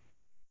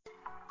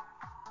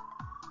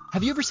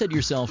 Have you ever said to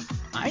yourself,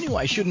 I knew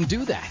I shouldn't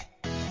do that?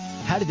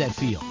 How did that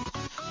feel?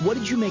 What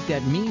did you make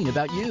that mean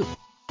about you?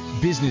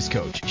 Business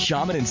coach,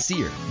 shaman, and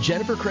seer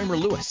Jennifer Kramer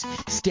Lewis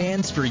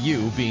stands for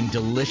you being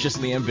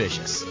deliciously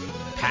ambitious,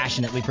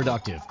 passionately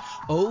productive,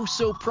 oh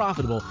so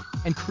profitable,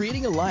 and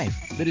creating a life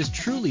that is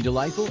truly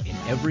delightful in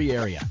every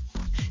area.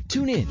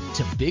 Tune in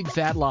to Big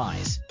Fat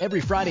Lies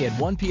every Friday at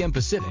 1 p.m.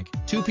 Pacific,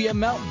 2 p.m.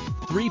 Mountain,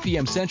 3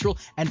 p.m. Central,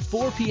 and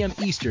 4 p.m.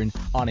 Eastern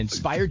on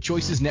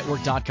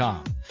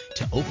InspiredChoicesNetwork.com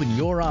to open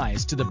your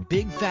eyes to the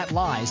big fat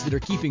lies that are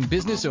keeping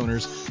business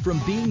owners from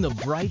being the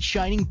bright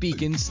shining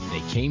beacons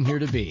they came here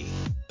to be.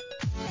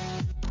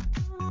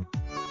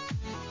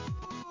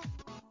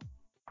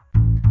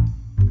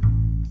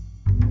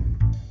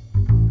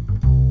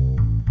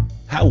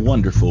 How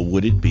wonderful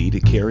would it be to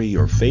carry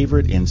your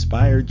favorite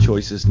Inspired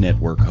Choices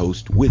Network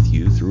host with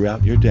you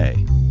throughout your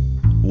day?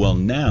 Well,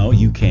 now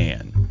you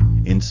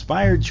can.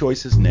 Inspired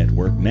Choices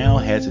Network now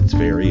has its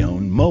very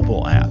own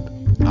mobile app.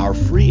 Our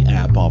free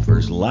app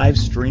offers live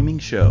streaming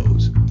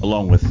shows,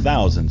 along with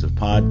thousands of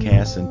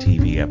podcasts and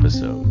TV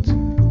episodes.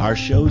 Our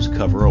shows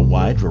cover a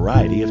wide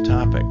variety of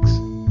topics.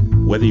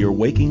 Whether you're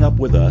waking up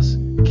with us,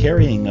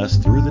 carrying us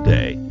through the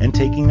day, and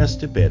taking us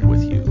to bed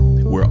with you,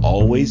 we're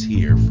always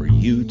here for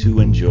you to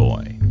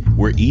enjoy.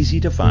 We're easy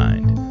to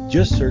find.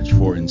 Just search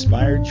for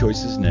Inspired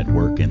Choices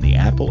Network in the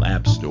Apple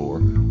App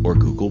Store or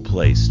Google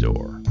Play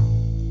Store.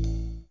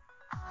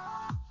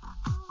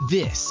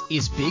 This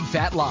is Big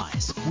Fat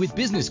Lies with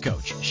business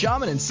coach,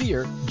 shaman, and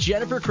seer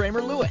Jennifer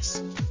Kramer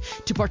Lewis.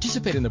 To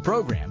participate in the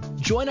program,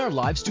 join our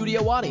live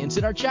studio audience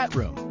in our chat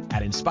room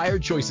at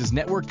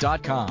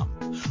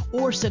InspiredChoicesNetwork.com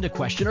or send a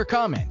question or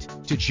comment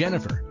to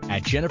Jennifer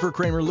at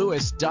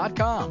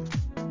JenniferKramerLewis.com.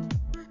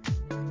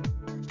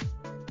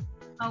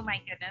 Oh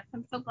my goodness,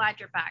 I'm so glad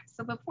you're back.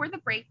 So before the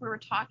break, we were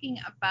talking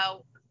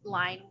about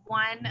line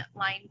 1,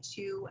 line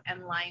 2,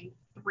 and line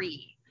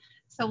 3.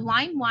 So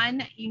line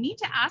 1, you need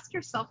to ask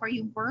yourself, are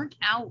you burnt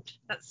out?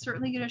 That's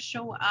certainly going to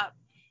show up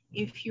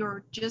if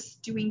you're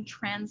just doing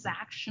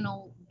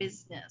transactional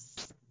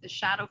business. The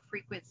shadow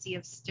frequency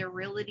of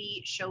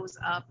sterility shows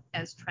up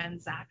as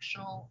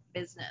transactional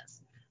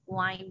business.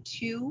 Line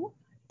 2,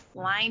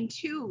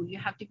 you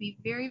have to be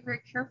very, very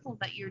careful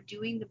that you're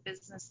doing the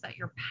business that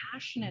you're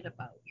passionate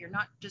about. You're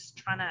not just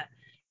trying to,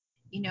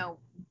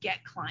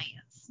 get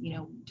clients,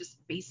 just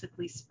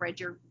basically spread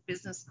your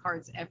business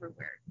cards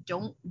everywhere.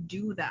 Don't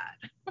do that.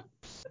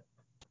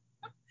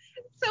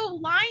 So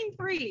line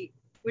 3,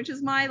 which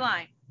is my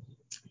line,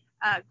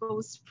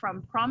 goes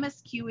from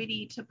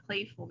promiscuity to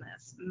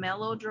playfulness,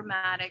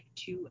 melodramatic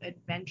to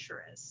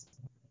adventurous.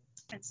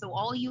 And so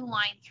all you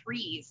line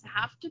 3s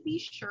have to be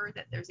sure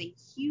that there's a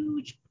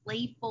huge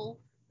playful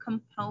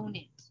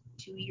component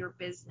to your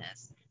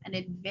business, an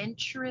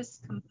adventurous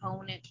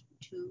component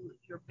to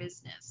your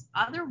business.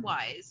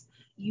 Otherwise,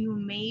 you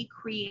may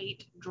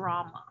create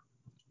drama.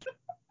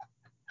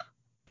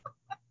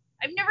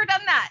 I've never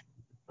done that.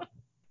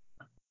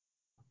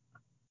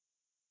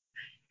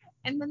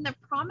 And then the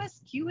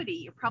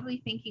promiscuity, you're probably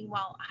thinking,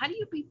 well, how do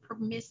you be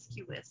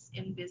promiscuous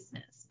in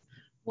business?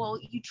 Well,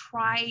 you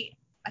try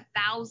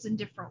 1,000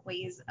 different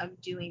ways of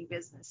doing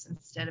business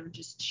instead of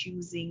just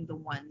choosing the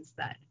ones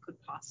that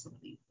could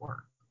possibly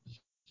work.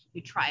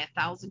 You try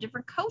 1,000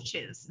 different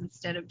coaches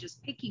instead of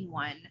just picking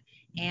one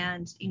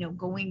and,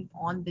 going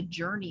on the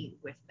journey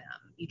with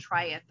them. You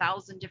try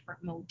 1,000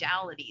 different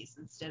modalities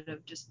instead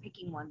of just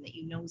picking one that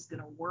you know is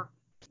going to work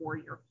for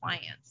your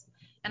clients.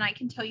 And I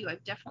can tell you,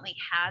 I've definitely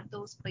had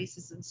those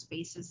places and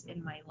spaces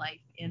in my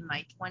life, in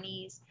my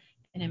 20s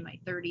and in my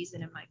 30s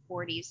and in my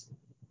 40s,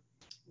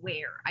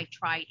 where I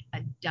tried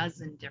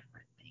 12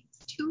 different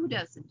things,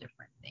 24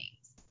 different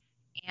things.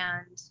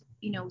 And,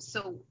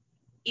 so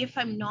if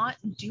I'm not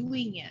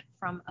doing it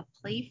from a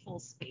playful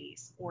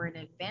space or an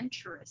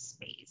adventurous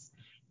space,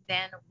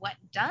 then what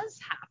does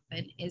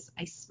happen is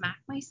I smack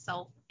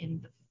myself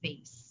in the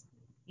face,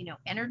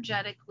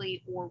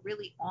 energetically or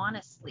really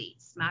honestly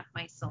smack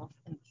myself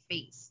in the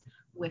face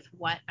with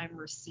what I'm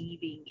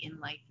receiving in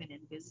life and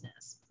in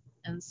business.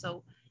 And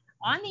so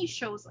on these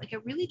shows, I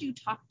really do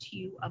talk to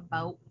you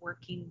about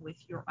working with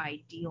your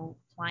ideal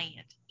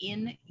client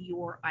in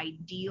your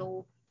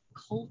ideal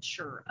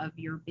culture of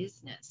your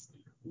business,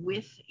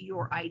 with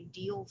your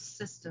ideal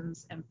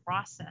systems and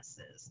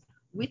processes,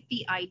 with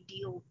the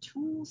ideal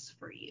tools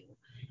for you.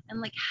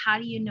 And how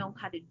do you know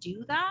how to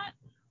do that?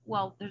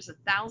 Well, there's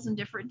 1,000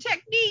 different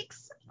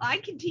techniques I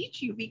can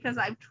teach you because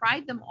I've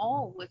tried them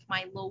all with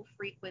my low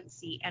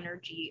frequency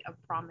energy of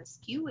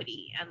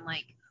promiscuity, and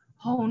like,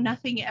 oh,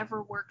 nothing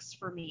ever works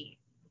for me.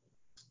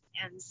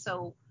 And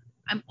so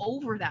I'm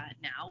over that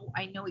now.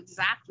 I know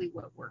exactly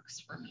what works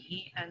for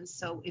me. And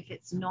so if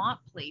it's not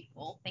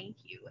playful, thank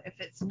you. If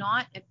it's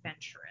not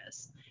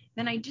adventurous,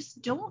 then I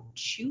just don't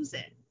choose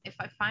it. If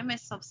I find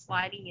myself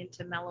sliding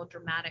into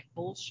melodramatic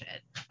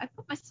bullshit, I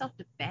put myself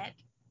to bed.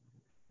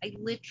 I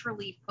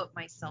literally put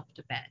myself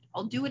to bed.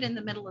 I'll do it in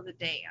the middle of the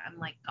day. I'm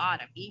like, God,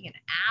 I'm being an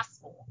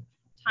asshole.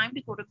 Time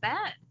to go to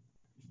bed.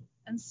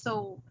 And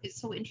so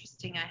it's so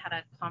interesting. I had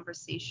a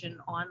conversation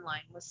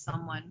online with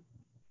someone,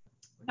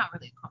 not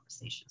really a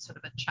conversation, sort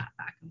of a chat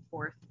back and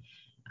forth,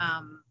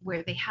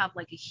 where they have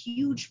like a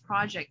huge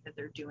project that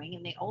they're doing,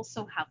 and they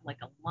also have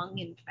like a lung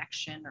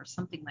infection or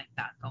something like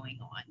that going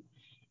on.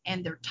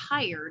 And they're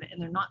tired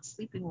and they're not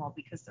sleeping well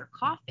because they're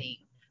coughing,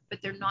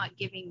 but they're not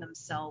giving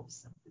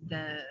themselves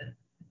the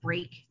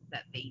break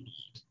that they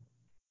need.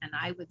 And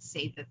I would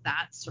say that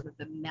that's sort of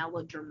the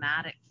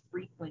melodramatic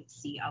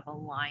frequency of a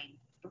line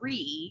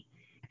 3.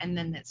 And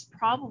then that's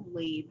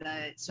probably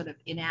the sort of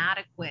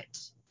inadequate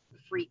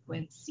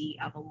frequency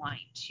of a line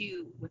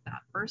 2 with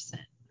that person.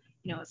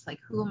 You know, it's like,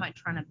 who am I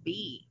trying to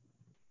be?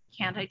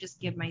 Can't I just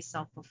give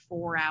myself a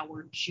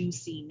 4-hour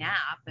juicy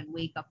nap and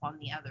wake up on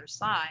the other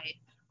side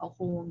a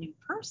whole new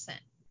person?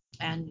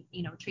 And,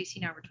 you know, Tracy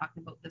and I were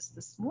talking about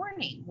this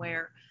morning,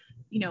 where,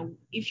 you know,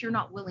 if you're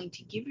not willing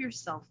to give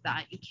yourself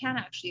that, you can't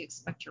actually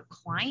expect your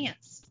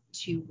clients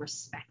to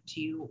respect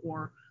you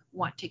or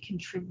want to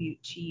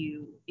contribute to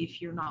you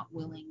if you're not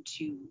willing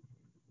to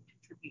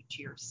contribute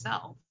to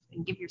yourself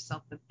and give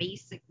yourself the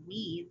basic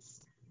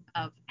needs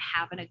of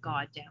having a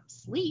goddamn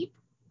sleep.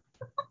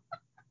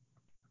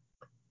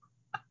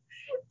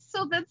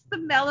 So that's the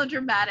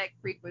melodramatic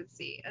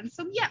frequency. And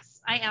so,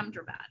 yes, I am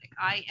dramatic.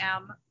 I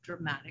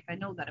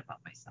know that about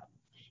myself.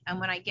 And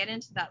when I get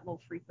into that low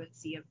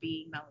frequency of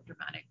being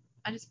melodramatic,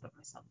 I just put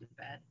myself to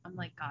bed. I'm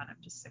like, God, I'm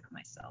just sick of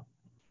myself.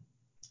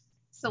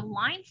 So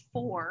line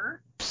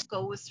 4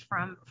 goes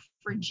from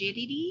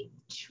frigidity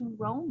to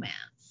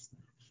romance,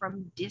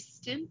 from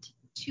distant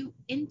to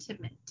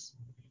intimate.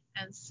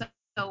 And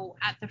so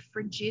at the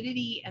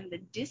frigidity and the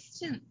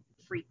distant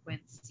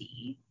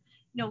frequency,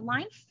 you know,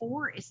 line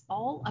 4 is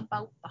all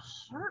about the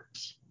heart.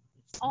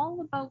 It's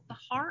all about the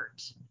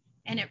heart.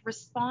 And it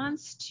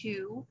responds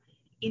to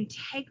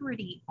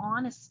integrity,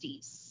 honesty,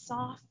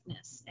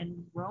 softness,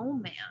 and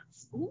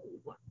romance.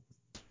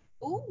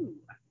 Ooh.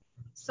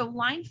 So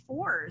line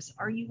 4s,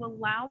 are you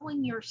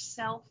allowing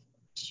yourself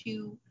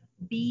to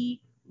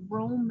be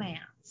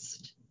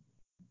romanced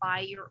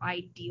by your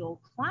ideal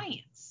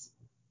clients?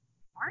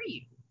 Are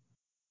you?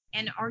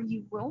 And are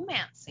you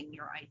romancing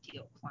your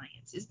ideal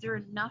clients? Is there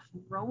enough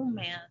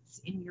romance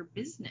in your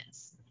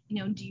business?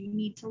 You know, do you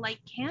need to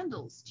light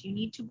candles? Do you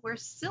need to wear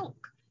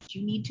silk? Do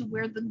you need to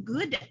wear the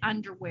good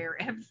underwear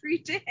every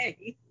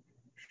day?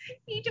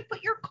 You need to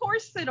put your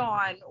corset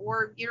on,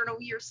 or, you know,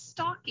 your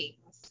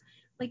stockings.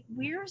 Like,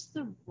 where's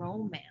the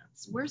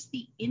romance? Where's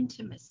the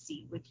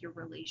intimacy with your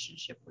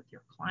relationship with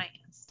your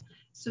clients?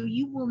 So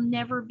you will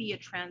never be a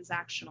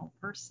transactional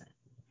person.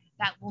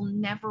 That will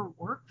never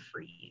work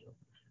for you.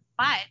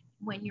 But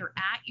when you're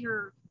at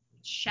your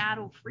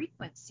shadow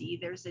frequency,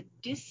 there's a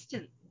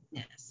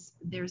distantness,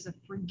 there's a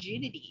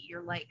frigidity.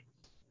 You're like,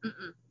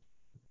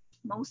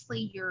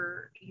 mostly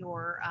your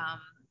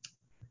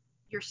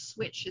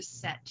switch is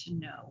set to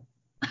no.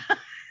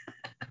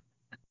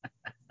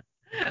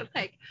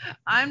 Like,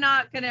 I'm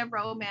not gonna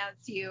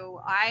romance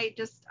you.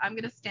 I'm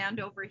gonna stand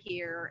over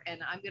here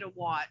and I'm gonna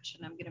watch,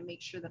 and I'm gonna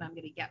make sure that I'm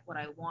gonna get what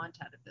I want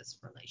out of this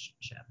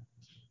relationship.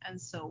 And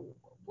so,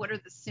 what are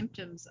the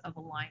symptoms of a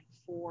line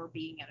 4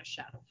 being at a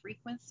shadow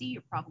frequency?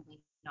 You're probably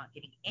not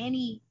getting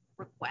any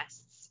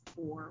requests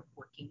for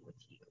working with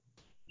you.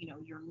 You know,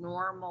 your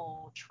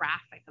normal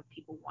traffic of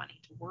people wanting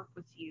to work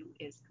with you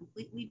is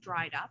completely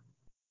dried up.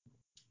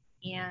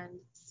 And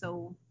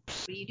so,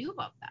 what do you do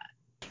about that?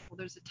 Well,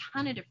 there's a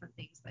ton of different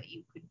things that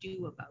you could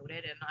do about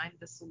it, and I'm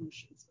the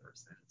solutions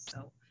person.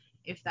 So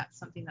if that's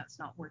something that's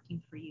not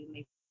working for you,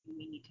 maybe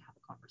we need to have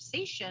a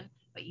conversation,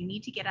 but you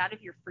need to get out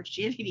of your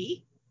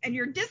frigidity and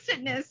your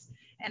distantness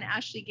and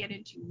actually get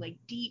into like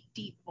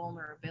deep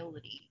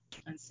vulnerability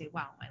and say,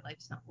 wow, my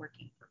life's not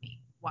working for me.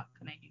 What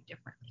can I do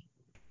differently?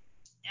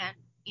 And,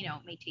 you know,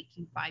 it may take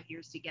you 5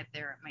 years to get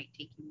there. It might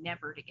take you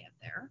never to get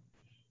there.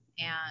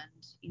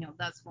 And, you know,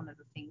 that's one of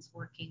the things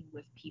working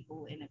with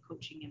people in a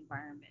coaching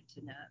environment,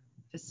 in a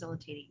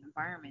facilitating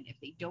environment. If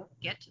they don't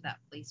get to that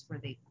place where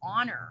they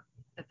honor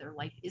that their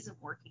life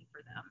isn't working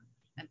for them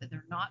and that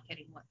they're not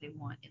getting what they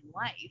want in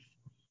life,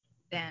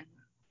 then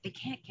they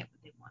can't get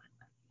what they want in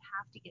life. You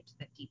have to get to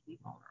that deeply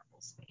vulnerable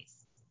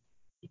space.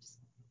 It's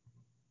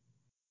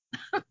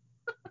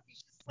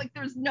just like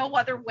there's no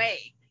other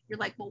way. You're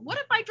like, well, what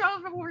if I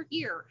drove over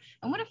here?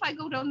 And what if I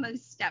go down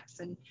those steps?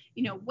 And,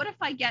 you know, what if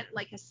I get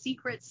like a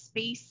secret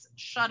space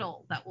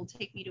shuttle that will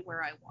take me to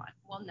where I want?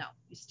 Well, no,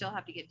 you still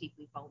have to get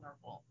deeply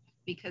vulnerable.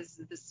 because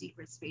the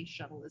secret space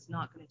shuttle is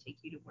not going to take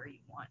you to where you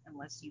want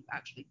unless you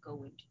actually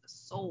go into the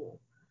soul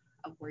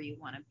of where you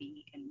want to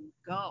be and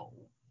go.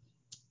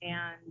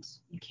 And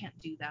you can't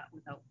do that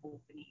without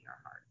opening your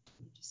heart.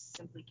 You just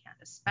simply can't,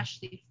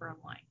 especially for a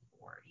line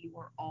 4. You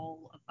are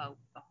all about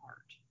the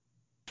heart.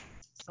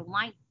 So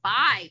line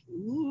 5,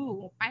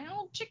 ooh,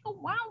 final chicka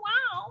wow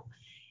wow.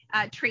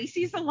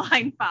 Tracy's a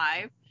line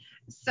 5.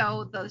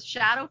 So the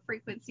shadow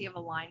frequency of a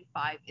line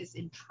 5 is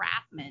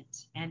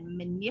entrapment and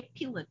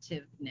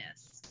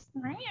manipulativeness.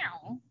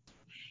 Wow.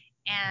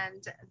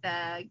 And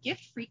the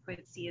gift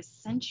frequency is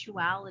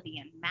sensuality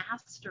and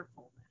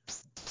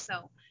masterfulness.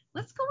 So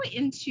let's go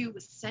into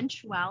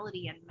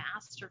sensuality and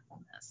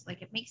masterfulness.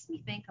 Like, it makes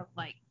me think of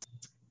like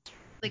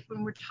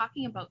when we're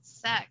talking about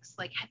sex,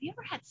 like, have you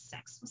ever had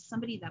sex with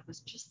somebody that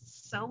was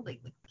just so like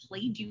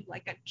played you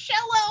like a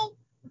cello?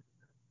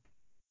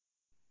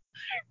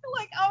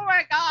 Like, oh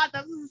my God,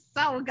 this is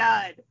so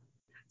good.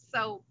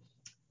 So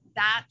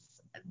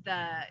that's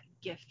the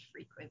gift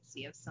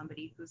frequency of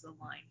somebody who's a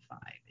line 5,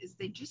 is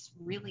they just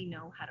really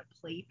know how to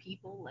play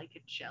people like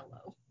a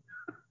cello.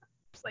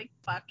 It's like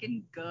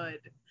fucking good.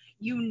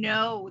 You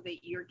know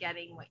that you're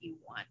getting what you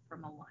want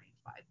from a line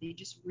 5. They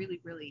just really,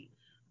 really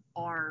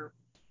are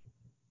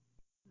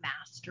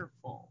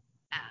masterful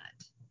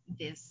at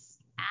this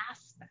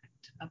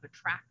aspect of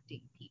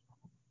attracting people.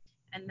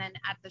 And then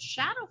at the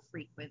shadow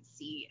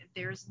frequency,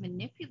 there's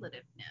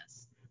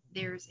manipulativeness,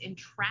 there's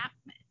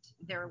entrapment.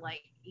 They're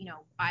like,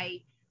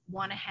 I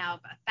want to have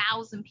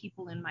 1,000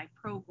 people in my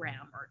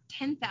program or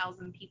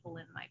 10,000 people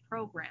in my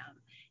program,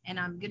 and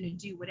I'm going to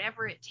do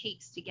whatever it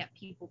takes to get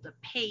people to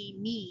pay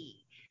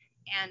me.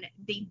 And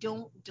they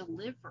don't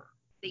deliver.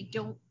 They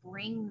don't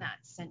bring that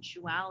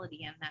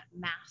sensuality and that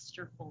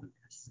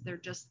masterfulness. They're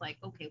just like,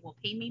 okay, well,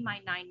 pay me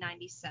my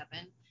 $9.97.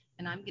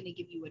 And I'm going to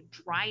give you a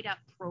dried up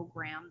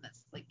program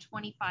that's like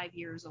 25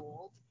 years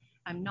old.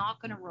 I'm not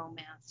going to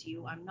romance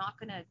you. I'm not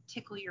going to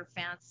tickle your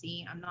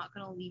fancy. I'm not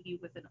going to leave you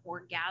with an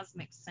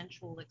orgasmic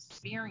sensual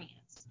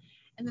experience.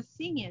 And the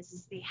thing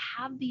is they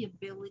have the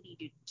ability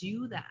to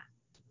do that.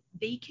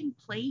 They can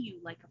play you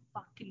like a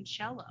fucking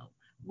cello,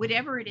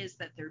 whatever it is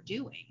that they're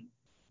doing.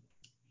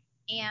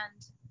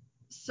 And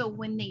so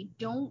when they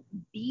don't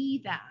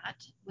be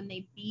that, when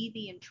they be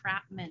the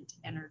entrapment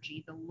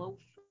energy, the low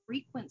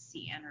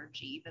frequency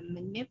energy, the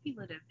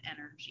manipulative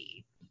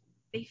energy,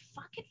 they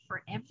fuck it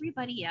for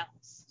everybody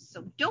else.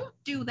 So don't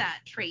do that,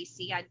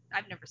 Tracy.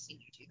 I've never seen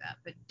you do that,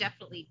 but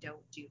definitely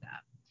don't do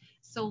that.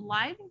 So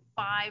line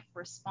 5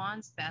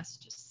 responds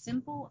best to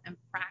simple and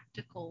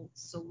practical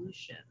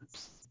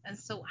solutions. And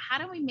so how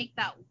do we make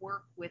that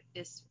work with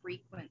this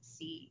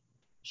frequency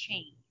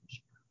change?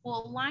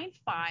 Well, line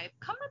 5,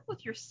 come up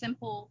with your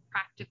simple,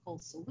 practical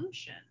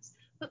solutions,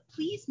 but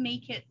please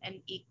make it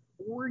an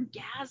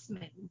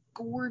orgasmic,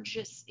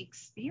 gorgeous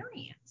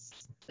experience.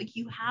 Like,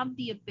 you have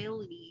the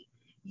ability,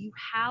 you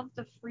have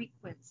the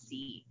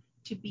frequency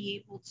to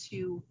be able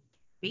to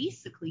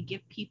basically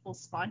give people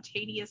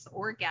spontaneous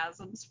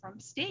orgasms from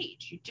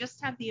stage. You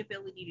just have the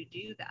ability to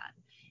do that.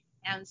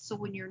 And so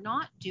when you're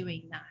not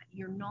doing that,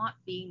 you're not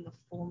being the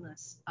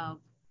fullness of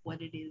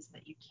what it is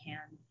that you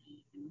can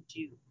be and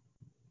do.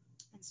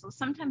 And so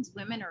sometimes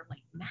women are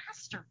like,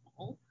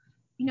 masterful?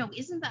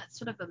 Isn't that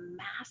sort of a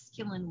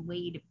masculine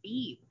way to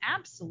be?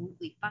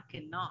 Absolutely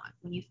fucking not.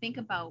 When you think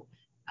about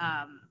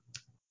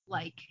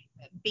like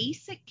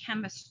basic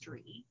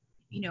chemistry,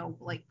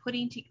 like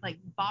like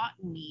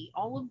botany,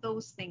 all of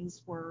those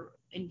things were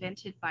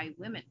invented by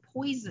women.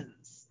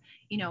 Poisons,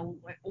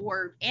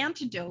 or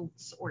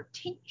antidotes or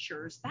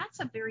tinctures, that's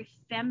a very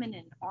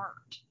feminine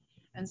art.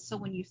 And so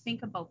when you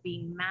think about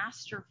being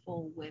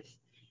masterful with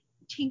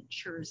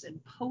tinctures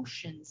and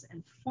potions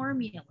and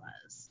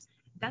formulas,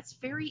 that's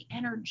very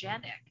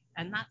energetic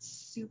and that's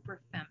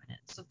super feminine.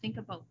 So think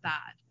about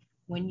that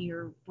when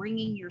you're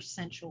bringing your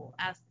sensual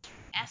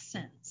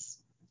essence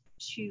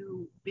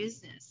to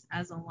business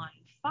as a line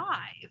 5.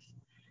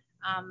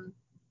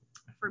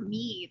 For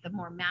me, the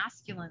more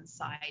masculine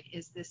side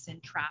is this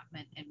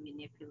entrapment and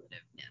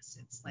manipulativeness.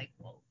 It's like,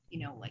 well,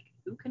 like,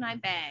 who can I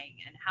bang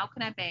and how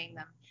can I bang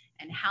them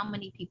and how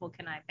many people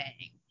can I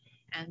bang?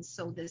 And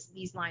so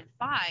these line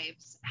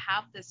 5s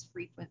have this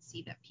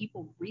frequency that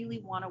people really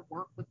want to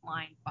work with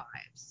line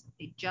 5s.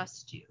 They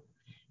just do.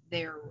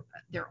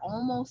 They're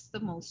almost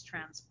the most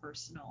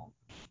transpersonal.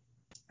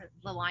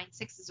 The line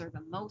 6s are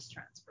the most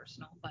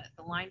transpersonal, but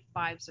the line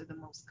 5s are the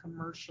most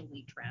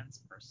commercially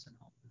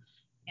transpersonal.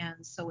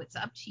 And so it's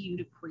up to you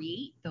to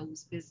create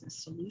those business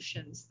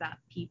solutions that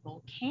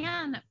people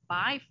can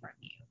buy from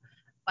you.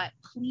 But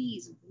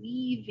please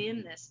weave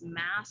in this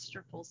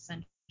masterful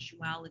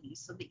sensuality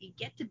so that you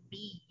get to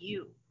be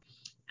you.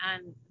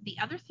 And the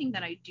other thing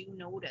that I do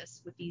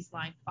notice with these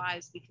line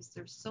 5s, because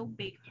they're so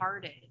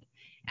big-hearted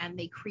and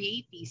they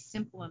create these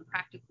simple and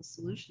practical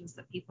solutions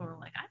that people are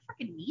like, I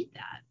freaking need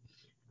that.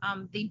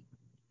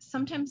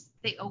 Sometimes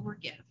they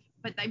overgive.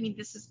 But I mean,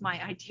 this is my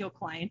ideal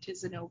client,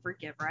 is an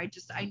overgiver.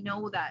 I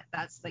know that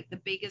that's like the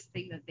biggest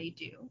thing that they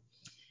do.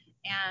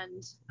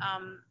 And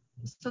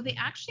So they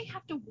actually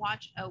have to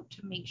watch out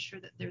to make sure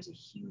that there's a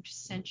huge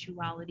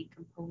sensuality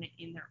component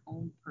in their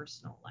own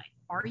personal life.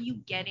 Are you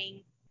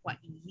getting what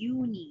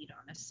you need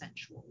on a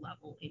sensual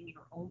level in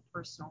your own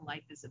personal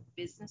life as a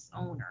business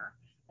owner?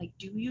 Like,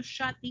 do you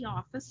shut the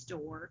office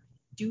door?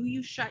 Do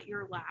you shut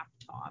your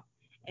laptop?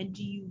 And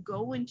do you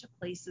go into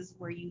places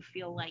where you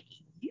feel like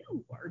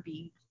you are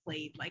being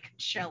played like a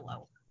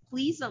cello?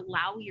 Please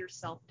allow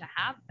yourself to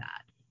have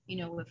that. You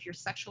know, if your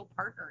sexual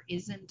partner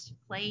isn't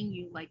playing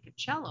you like a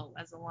cello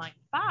as a line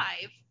 5,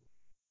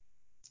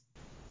 it's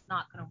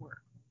not going to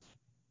work.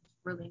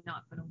 It's really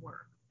not going to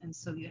work. And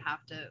so you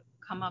have to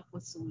come up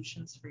with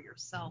solutions for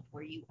yourself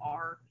where you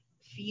are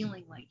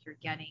feeling like you're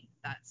getting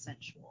that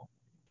sensual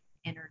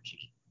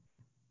energy.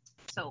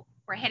 So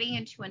we're heading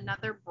into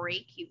another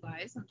break, you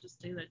guys. I'm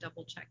just doing a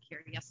double check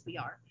here. Yes, we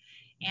are.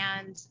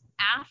 And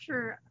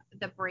after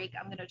the break,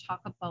 I'm going to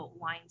talk about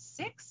line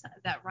 6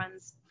 that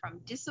runs from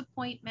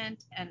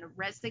disappointment and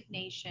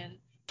resignation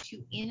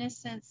to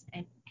innocence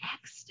and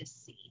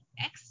ecstasy.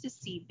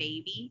 Ecstasy,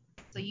 baby.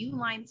 So you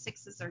line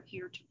 6s are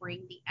here to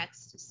bring the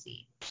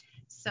ecstasy.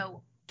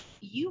 So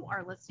you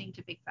are listening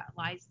to Big Fat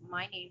Lies.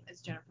 My name is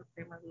Jennifer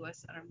Kramer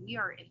Lewis, and we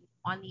are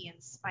on the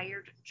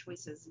Inspired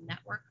Choices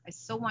Network. I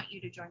so want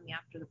you to join me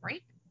after the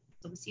break.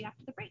 So we'll see you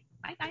after the break.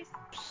 Bye, guys.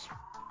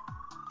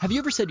 Have you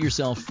ever said to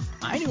yourself,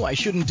 I knew I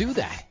shouldn't do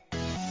that?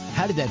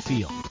 How did that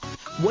feel?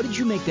 What did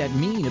you make that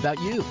mean about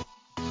you?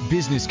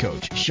 Business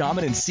coach,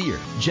 shaman, and seer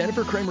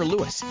Jennifer Kramer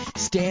Lewis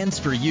stands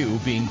for you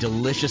being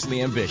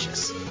deliciously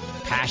ambitious,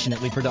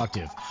 passionately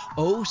productive,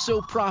 oh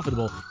so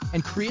profitable,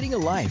 and creating a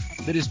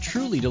life that is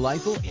truly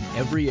delightful in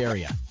every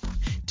area.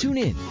 Tune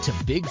in to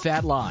Big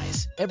Fat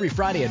Lies every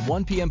Friday at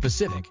 1 p.m.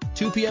 Pacific,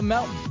 2 p.m.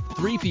 Mountain,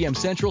 3 p.m.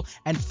 Central,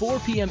 and 4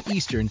 p.m.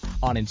 Eastern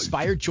on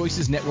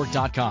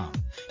InspiredChoicesNetwork.com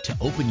to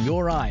open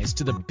your eyes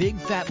to the big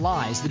fat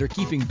lies that are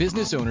keeping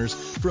business owners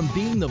from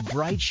being the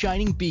bright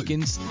shining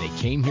beacons they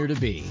came here to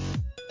be.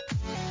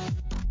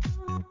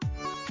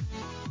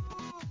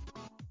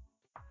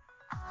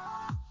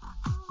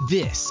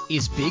 This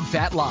is Big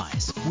Fat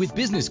Lies with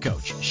business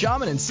coach,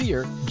 shaman, and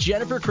seer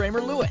Jennifer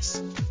Kramer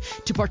Lewis.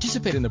 To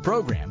participate in the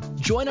program,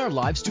 join our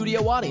live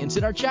studio audience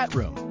in our chat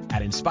room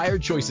at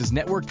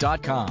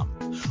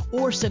InspiredChoicesNetwork.com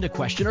or send a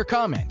question or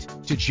comment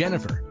to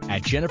Jennifer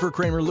at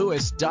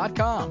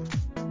JenniferKramerLewis.com.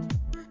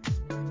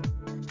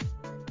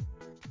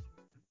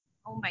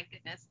 Oh my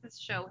goodness, this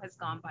show has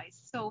gone by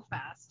so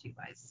fast, you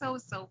guys, so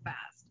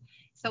fast.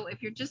 So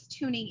if you're just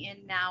tuning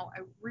in now,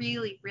 I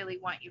really, really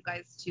want you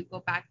guys to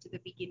go back to the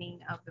beginning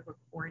of the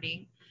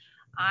recording.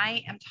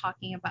 I am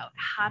talking about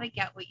how to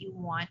get what you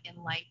want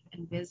in life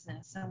and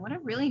business. And what I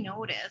really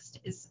noticed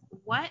is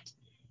what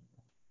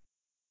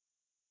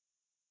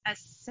a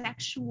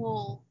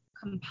sexual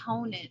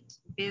component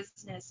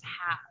business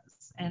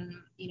has. And,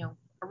 you know,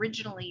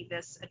 originally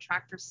this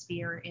attractor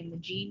sphere in the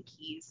Gene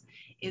Keys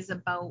is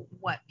about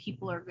what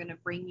people are going to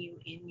bring you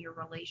in your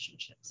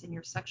relationships, in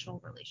your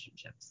sexual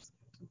relationships.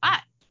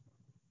 But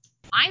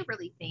I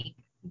really think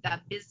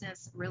that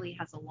business really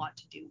has a lot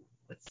to do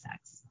with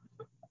sex.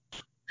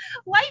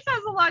 Life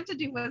has a lot to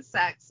do with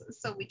sex.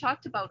 So we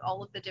talked about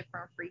all of the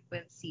different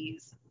frequency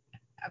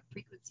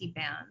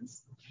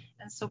bands.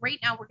 And so right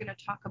now we're going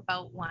to talk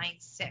about line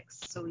 6.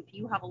 So if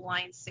you have a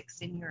line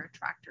 6 in your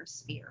attractor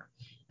sphere,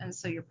 and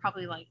so you're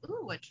probably like,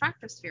 ooh,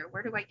 attractor sphere,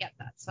 where do I get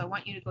that? So I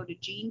want you to go to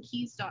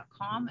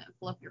genekeys.com and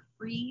pull up your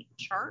free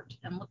chart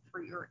and look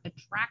for your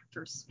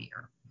attractor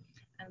sphere.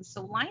 And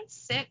so line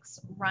 6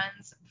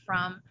 runs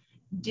from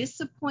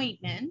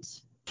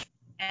disappointment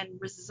and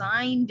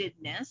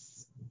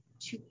resignedness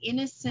to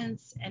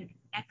innocence and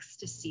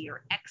ecstasy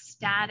or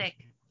ecstatic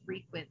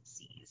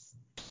frequencies.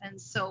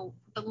 And so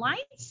the line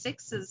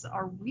 6s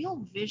are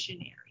real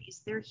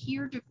visionaries. They're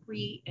here to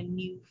create a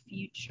new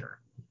future.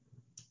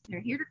 They're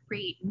here to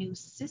create new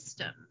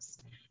systems.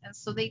 And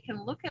so they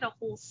can look at a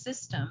whole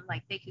system,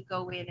 like they could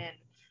go in and,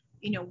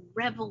 you know,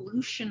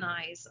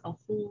 revolutionize a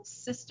whole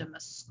system, a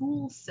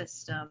school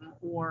system,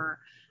 or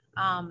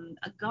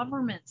a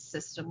government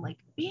system, like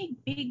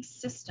big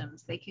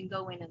systems. They can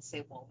go in and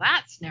say, well,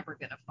 that's never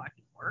going to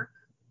fucking work.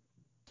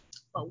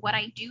 But what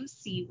I do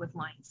see with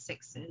line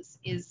 6s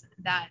is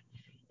that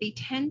they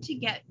tend to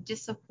get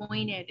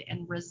disappointed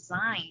and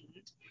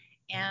resigned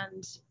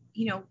and,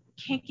 you know,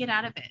 can't get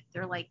out of it.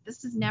 They're like,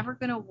 this is never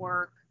going to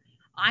work.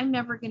 I'm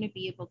never going to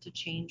be able to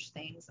change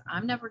things.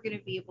 I'm never going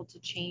to be able to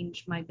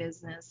change my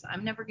business.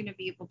 I'm never going to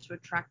be able to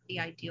attract the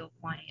ideal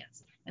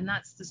clients. And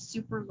that's the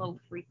super low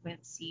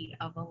frequency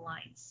of a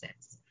line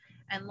 6.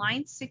 And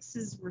line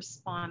 6s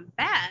respond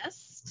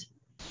best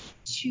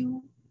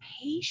to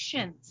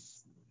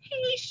patience.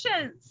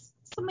 Patience.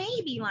 So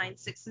maybe line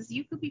 6s,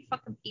 you could be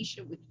fucking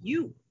patient with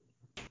you.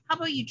 How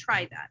about you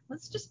try that?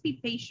 Let's just be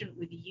patient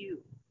with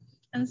you.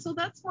 And so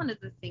that's one of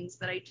the things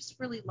that I just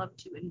really love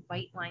to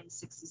invite line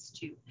 6s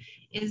to,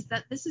 is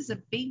that this is a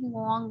big,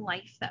 long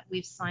life that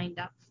we've signed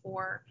up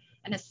for.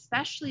 And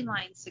especially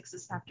line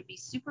 6s have to be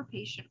super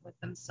patient with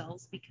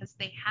themselves because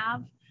they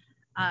have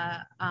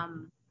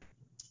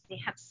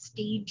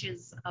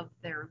stages of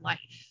their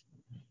life.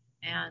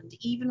 And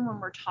even when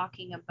we're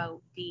talking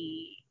about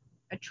the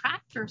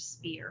attractor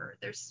sphere,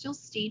 there's still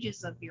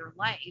stages of your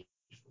life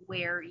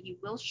where you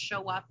will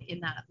show up in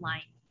that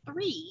line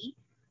 3,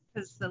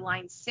 because the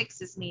line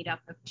 6 is made up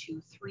of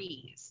 2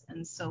 3s.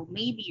 And so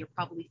maybe you're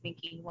probably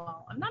thinking,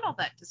 well, I'm not all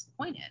that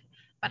disappointed,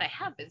 but I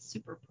have been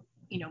super,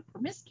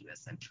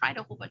 promiscuous. I've tried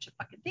a whole bunch of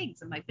fucking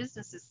things and my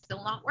business is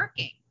still not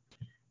working.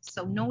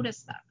 So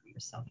notice that for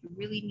yourself. You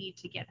really need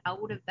to get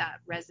out of that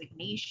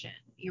resignation.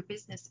 Your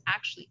business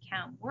actually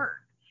can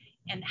work.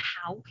 And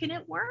how can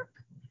it work?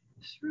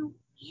 Through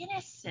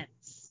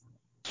innocence.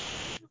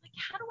 Like,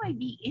 how do I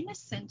be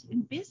innocent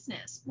in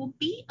business? Well,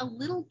 be a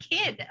little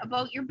kid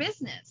about your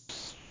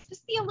business.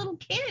 Just be a little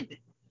kid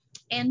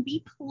and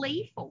be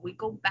playful. We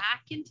go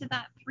back into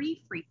that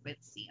 3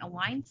 frequency. A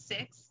line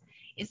 6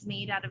 is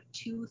made out of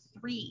 2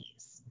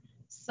 3s.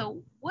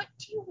 So what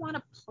do you want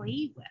to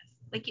play with?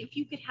 Like, if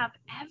you could have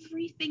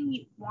everything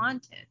you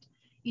wanted,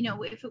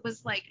 if it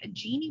was like a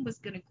genie was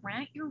going to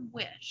grant your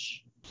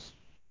wish,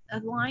 a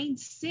line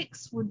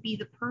 6 would be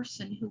the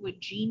person who a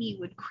genie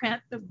would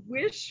grant the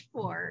wish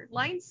for.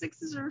 Line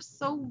 6s are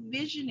so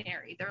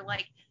visionary. They're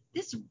like,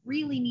 this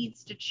really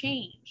needs to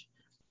change.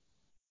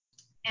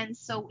 And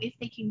so if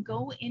they can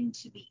go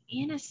into the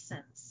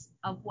innocence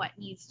of what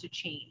needs to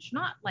change,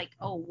 not like,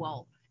 oh,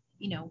 well,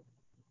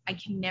 I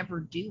can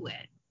never do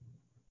it.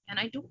 And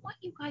I don't want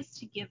you guys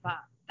to give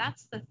up.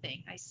 That's the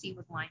thing I see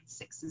with line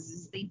 6s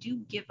is they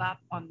do give up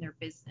on their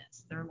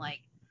business. They're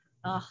like,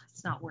 oh,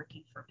 it's not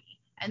working for me.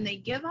 And they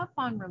give up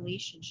on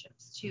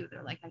relationships too.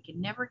 They're like, I can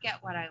never get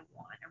what I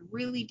want. I'm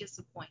really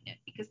disappointed,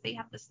 because they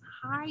have this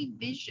high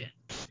vision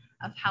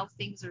of how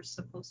things are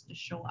supposed to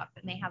show up,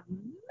 and they have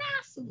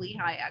massively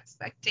high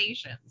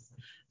expectations.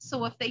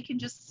 So if they can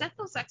just set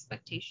those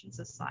expectations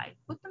aside,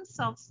 put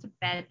themselves to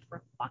bed for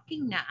a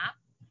fucking nap,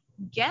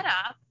 get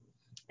up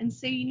and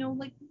say,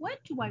 like, what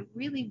do I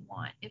really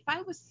want? If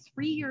I was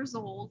 3 years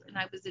old and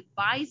I was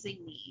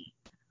advising me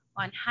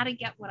on how to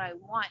get what I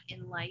want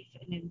in life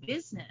and in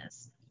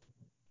business,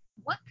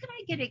 what could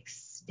I get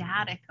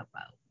ecstatic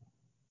about?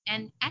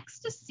 And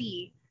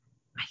ecstasy,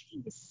 I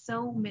think, is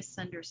so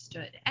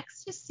misunderstood.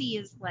 Ecstasy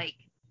is like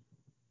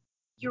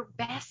your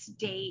best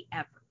day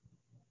ever.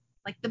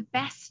 Like the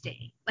best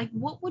day. Like,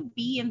 what would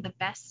be in the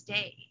best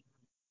day?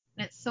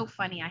 And it's so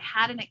funny. I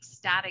had an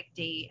ecstatic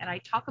day, and I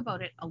talk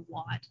about it a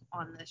lot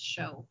on this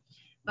show.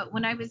 But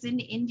when I was in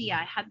India,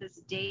 I had this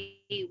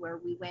day where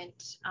we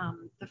went,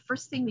 the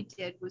first thing we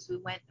did was we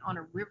went on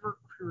a river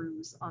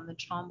cruise on the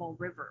Chambal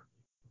River.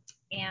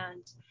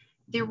 And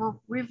there were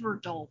river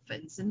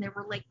dolphins, and there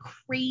were like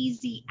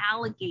crazy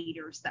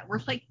alligators that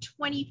were like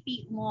 20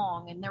 feet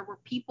long. And there were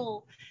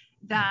people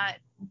that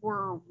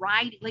were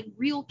riding, like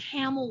real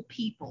camel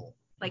people,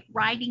 like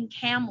riding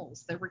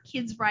camels. There were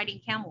kids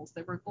riding camels.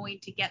 They were going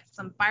to get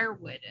some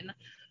firewood. And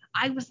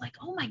I was like,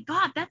 oh my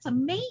God, that's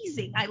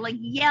amazing. I like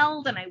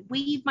yelled and I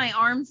waved my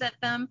arms at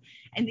them.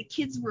 And the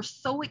kids were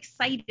so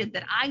excited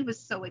that I was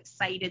so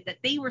excited, that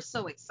they were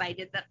so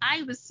excited that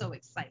I was so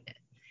excited.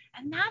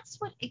 And that's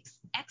what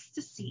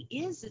ecstasy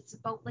is. It's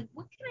about, like,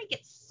 what can I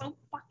get so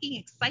fucking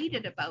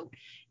excited about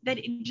that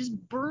it just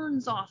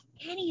burns off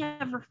any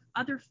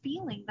other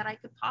feeling that I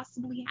could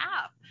possibly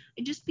have.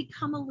 I just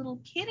become a little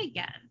kid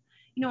again.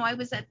 I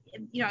was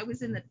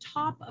in the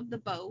top of the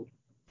boat.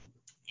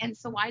 And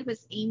so I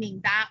was aiming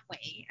that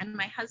way, and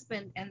my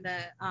husband and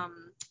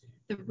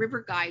the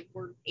river guide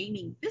were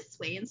aiming this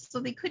way, and so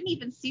they couldn't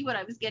even see what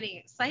I was getting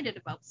excited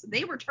about. So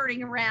they were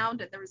turning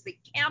around, and there was the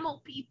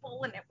camel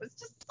people, and it was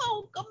just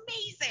so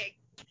amazing.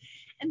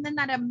 And then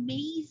that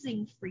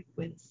amazing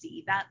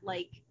frequency, that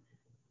like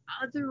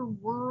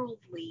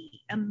otherworldly,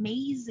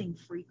 amazing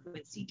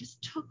frequency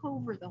just took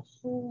over the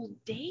whole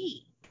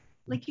day.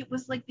 Like, it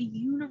was like the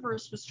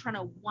universe was trying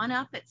to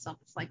one-up itself.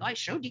 It's like, oh, I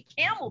showed you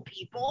camel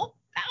people.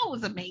 That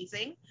was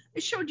amazing. I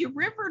showed you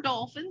river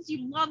dolphins.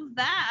 You loved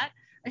that.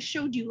 I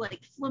showed you like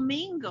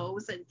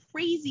flamingos and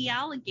crazy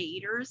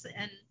alligators.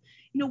 And,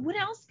 what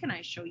else can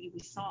I show you?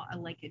 We saw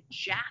like a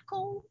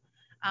jackal.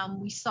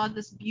 We saw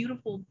this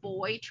beautiful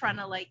boy trying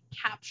to like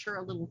capture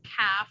a little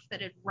calf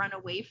that had run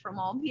away from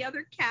all the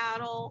other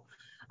cattle.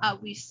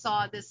 We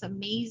saw this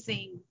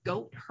amazing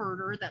goat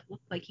herder that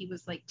looked like he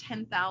was like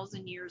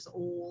 10,000 years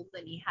old,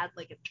 and he had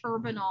like a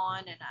turban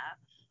on and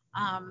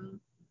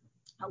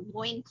a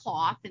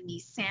loincloth and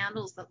these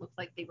sandals that looked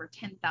like they were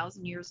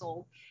 10,000 years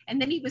old.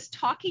 And then he was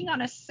talking on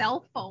a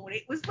cell phone.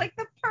 It was like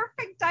the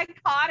perfect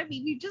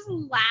dichotomy. We just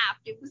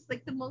laughed. It was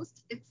like the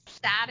most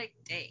ecstatic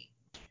day.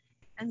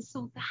 And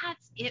so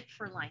that's it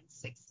for line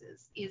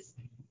 6s is,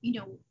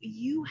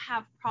 you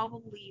have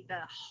probably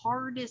the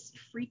hardest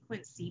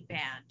frequency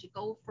band to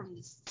go from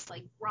this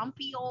like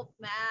grumpy old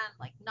man,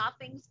 like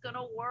nothing's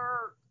gonna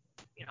work.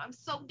 I'm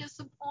so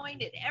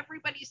disappointed.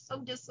 Everybody's so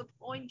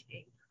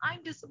disappointing.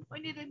 I'm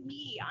disappointed in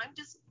me. I'm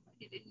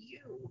disappointed in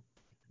you.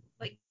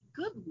 Like,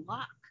 good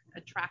luck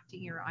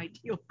attracting your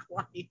ideal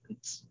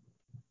client.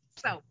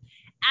 So,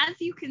 as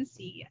you can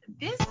see,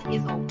 this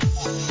is a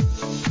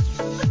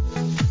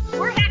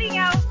we're heading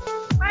out.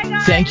 Bye,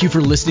 guys. Thank you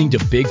for listening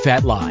to Big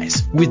Fat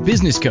Lies with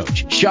business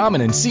coach,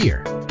 shaman, and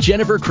seer,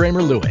 Jennifer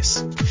Kramer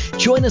Lewis.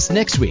 Join us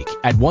next week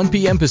at 1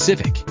 p.m.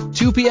 Pacific,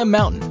 2 p.m.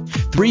 Mountain,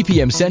 3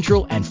 p.m.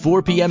 Central, and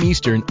 4 p.m.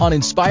 Eastern on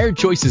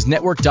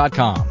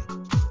InspiredChoicesNetwork.com.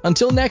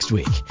 Until next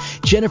week,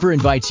 Jennifer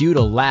invites you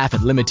to laugh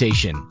at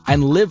limitation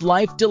and live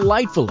life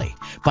delightfully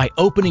by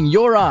opening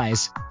your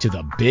eyes to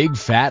the big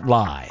fat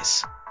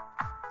lies.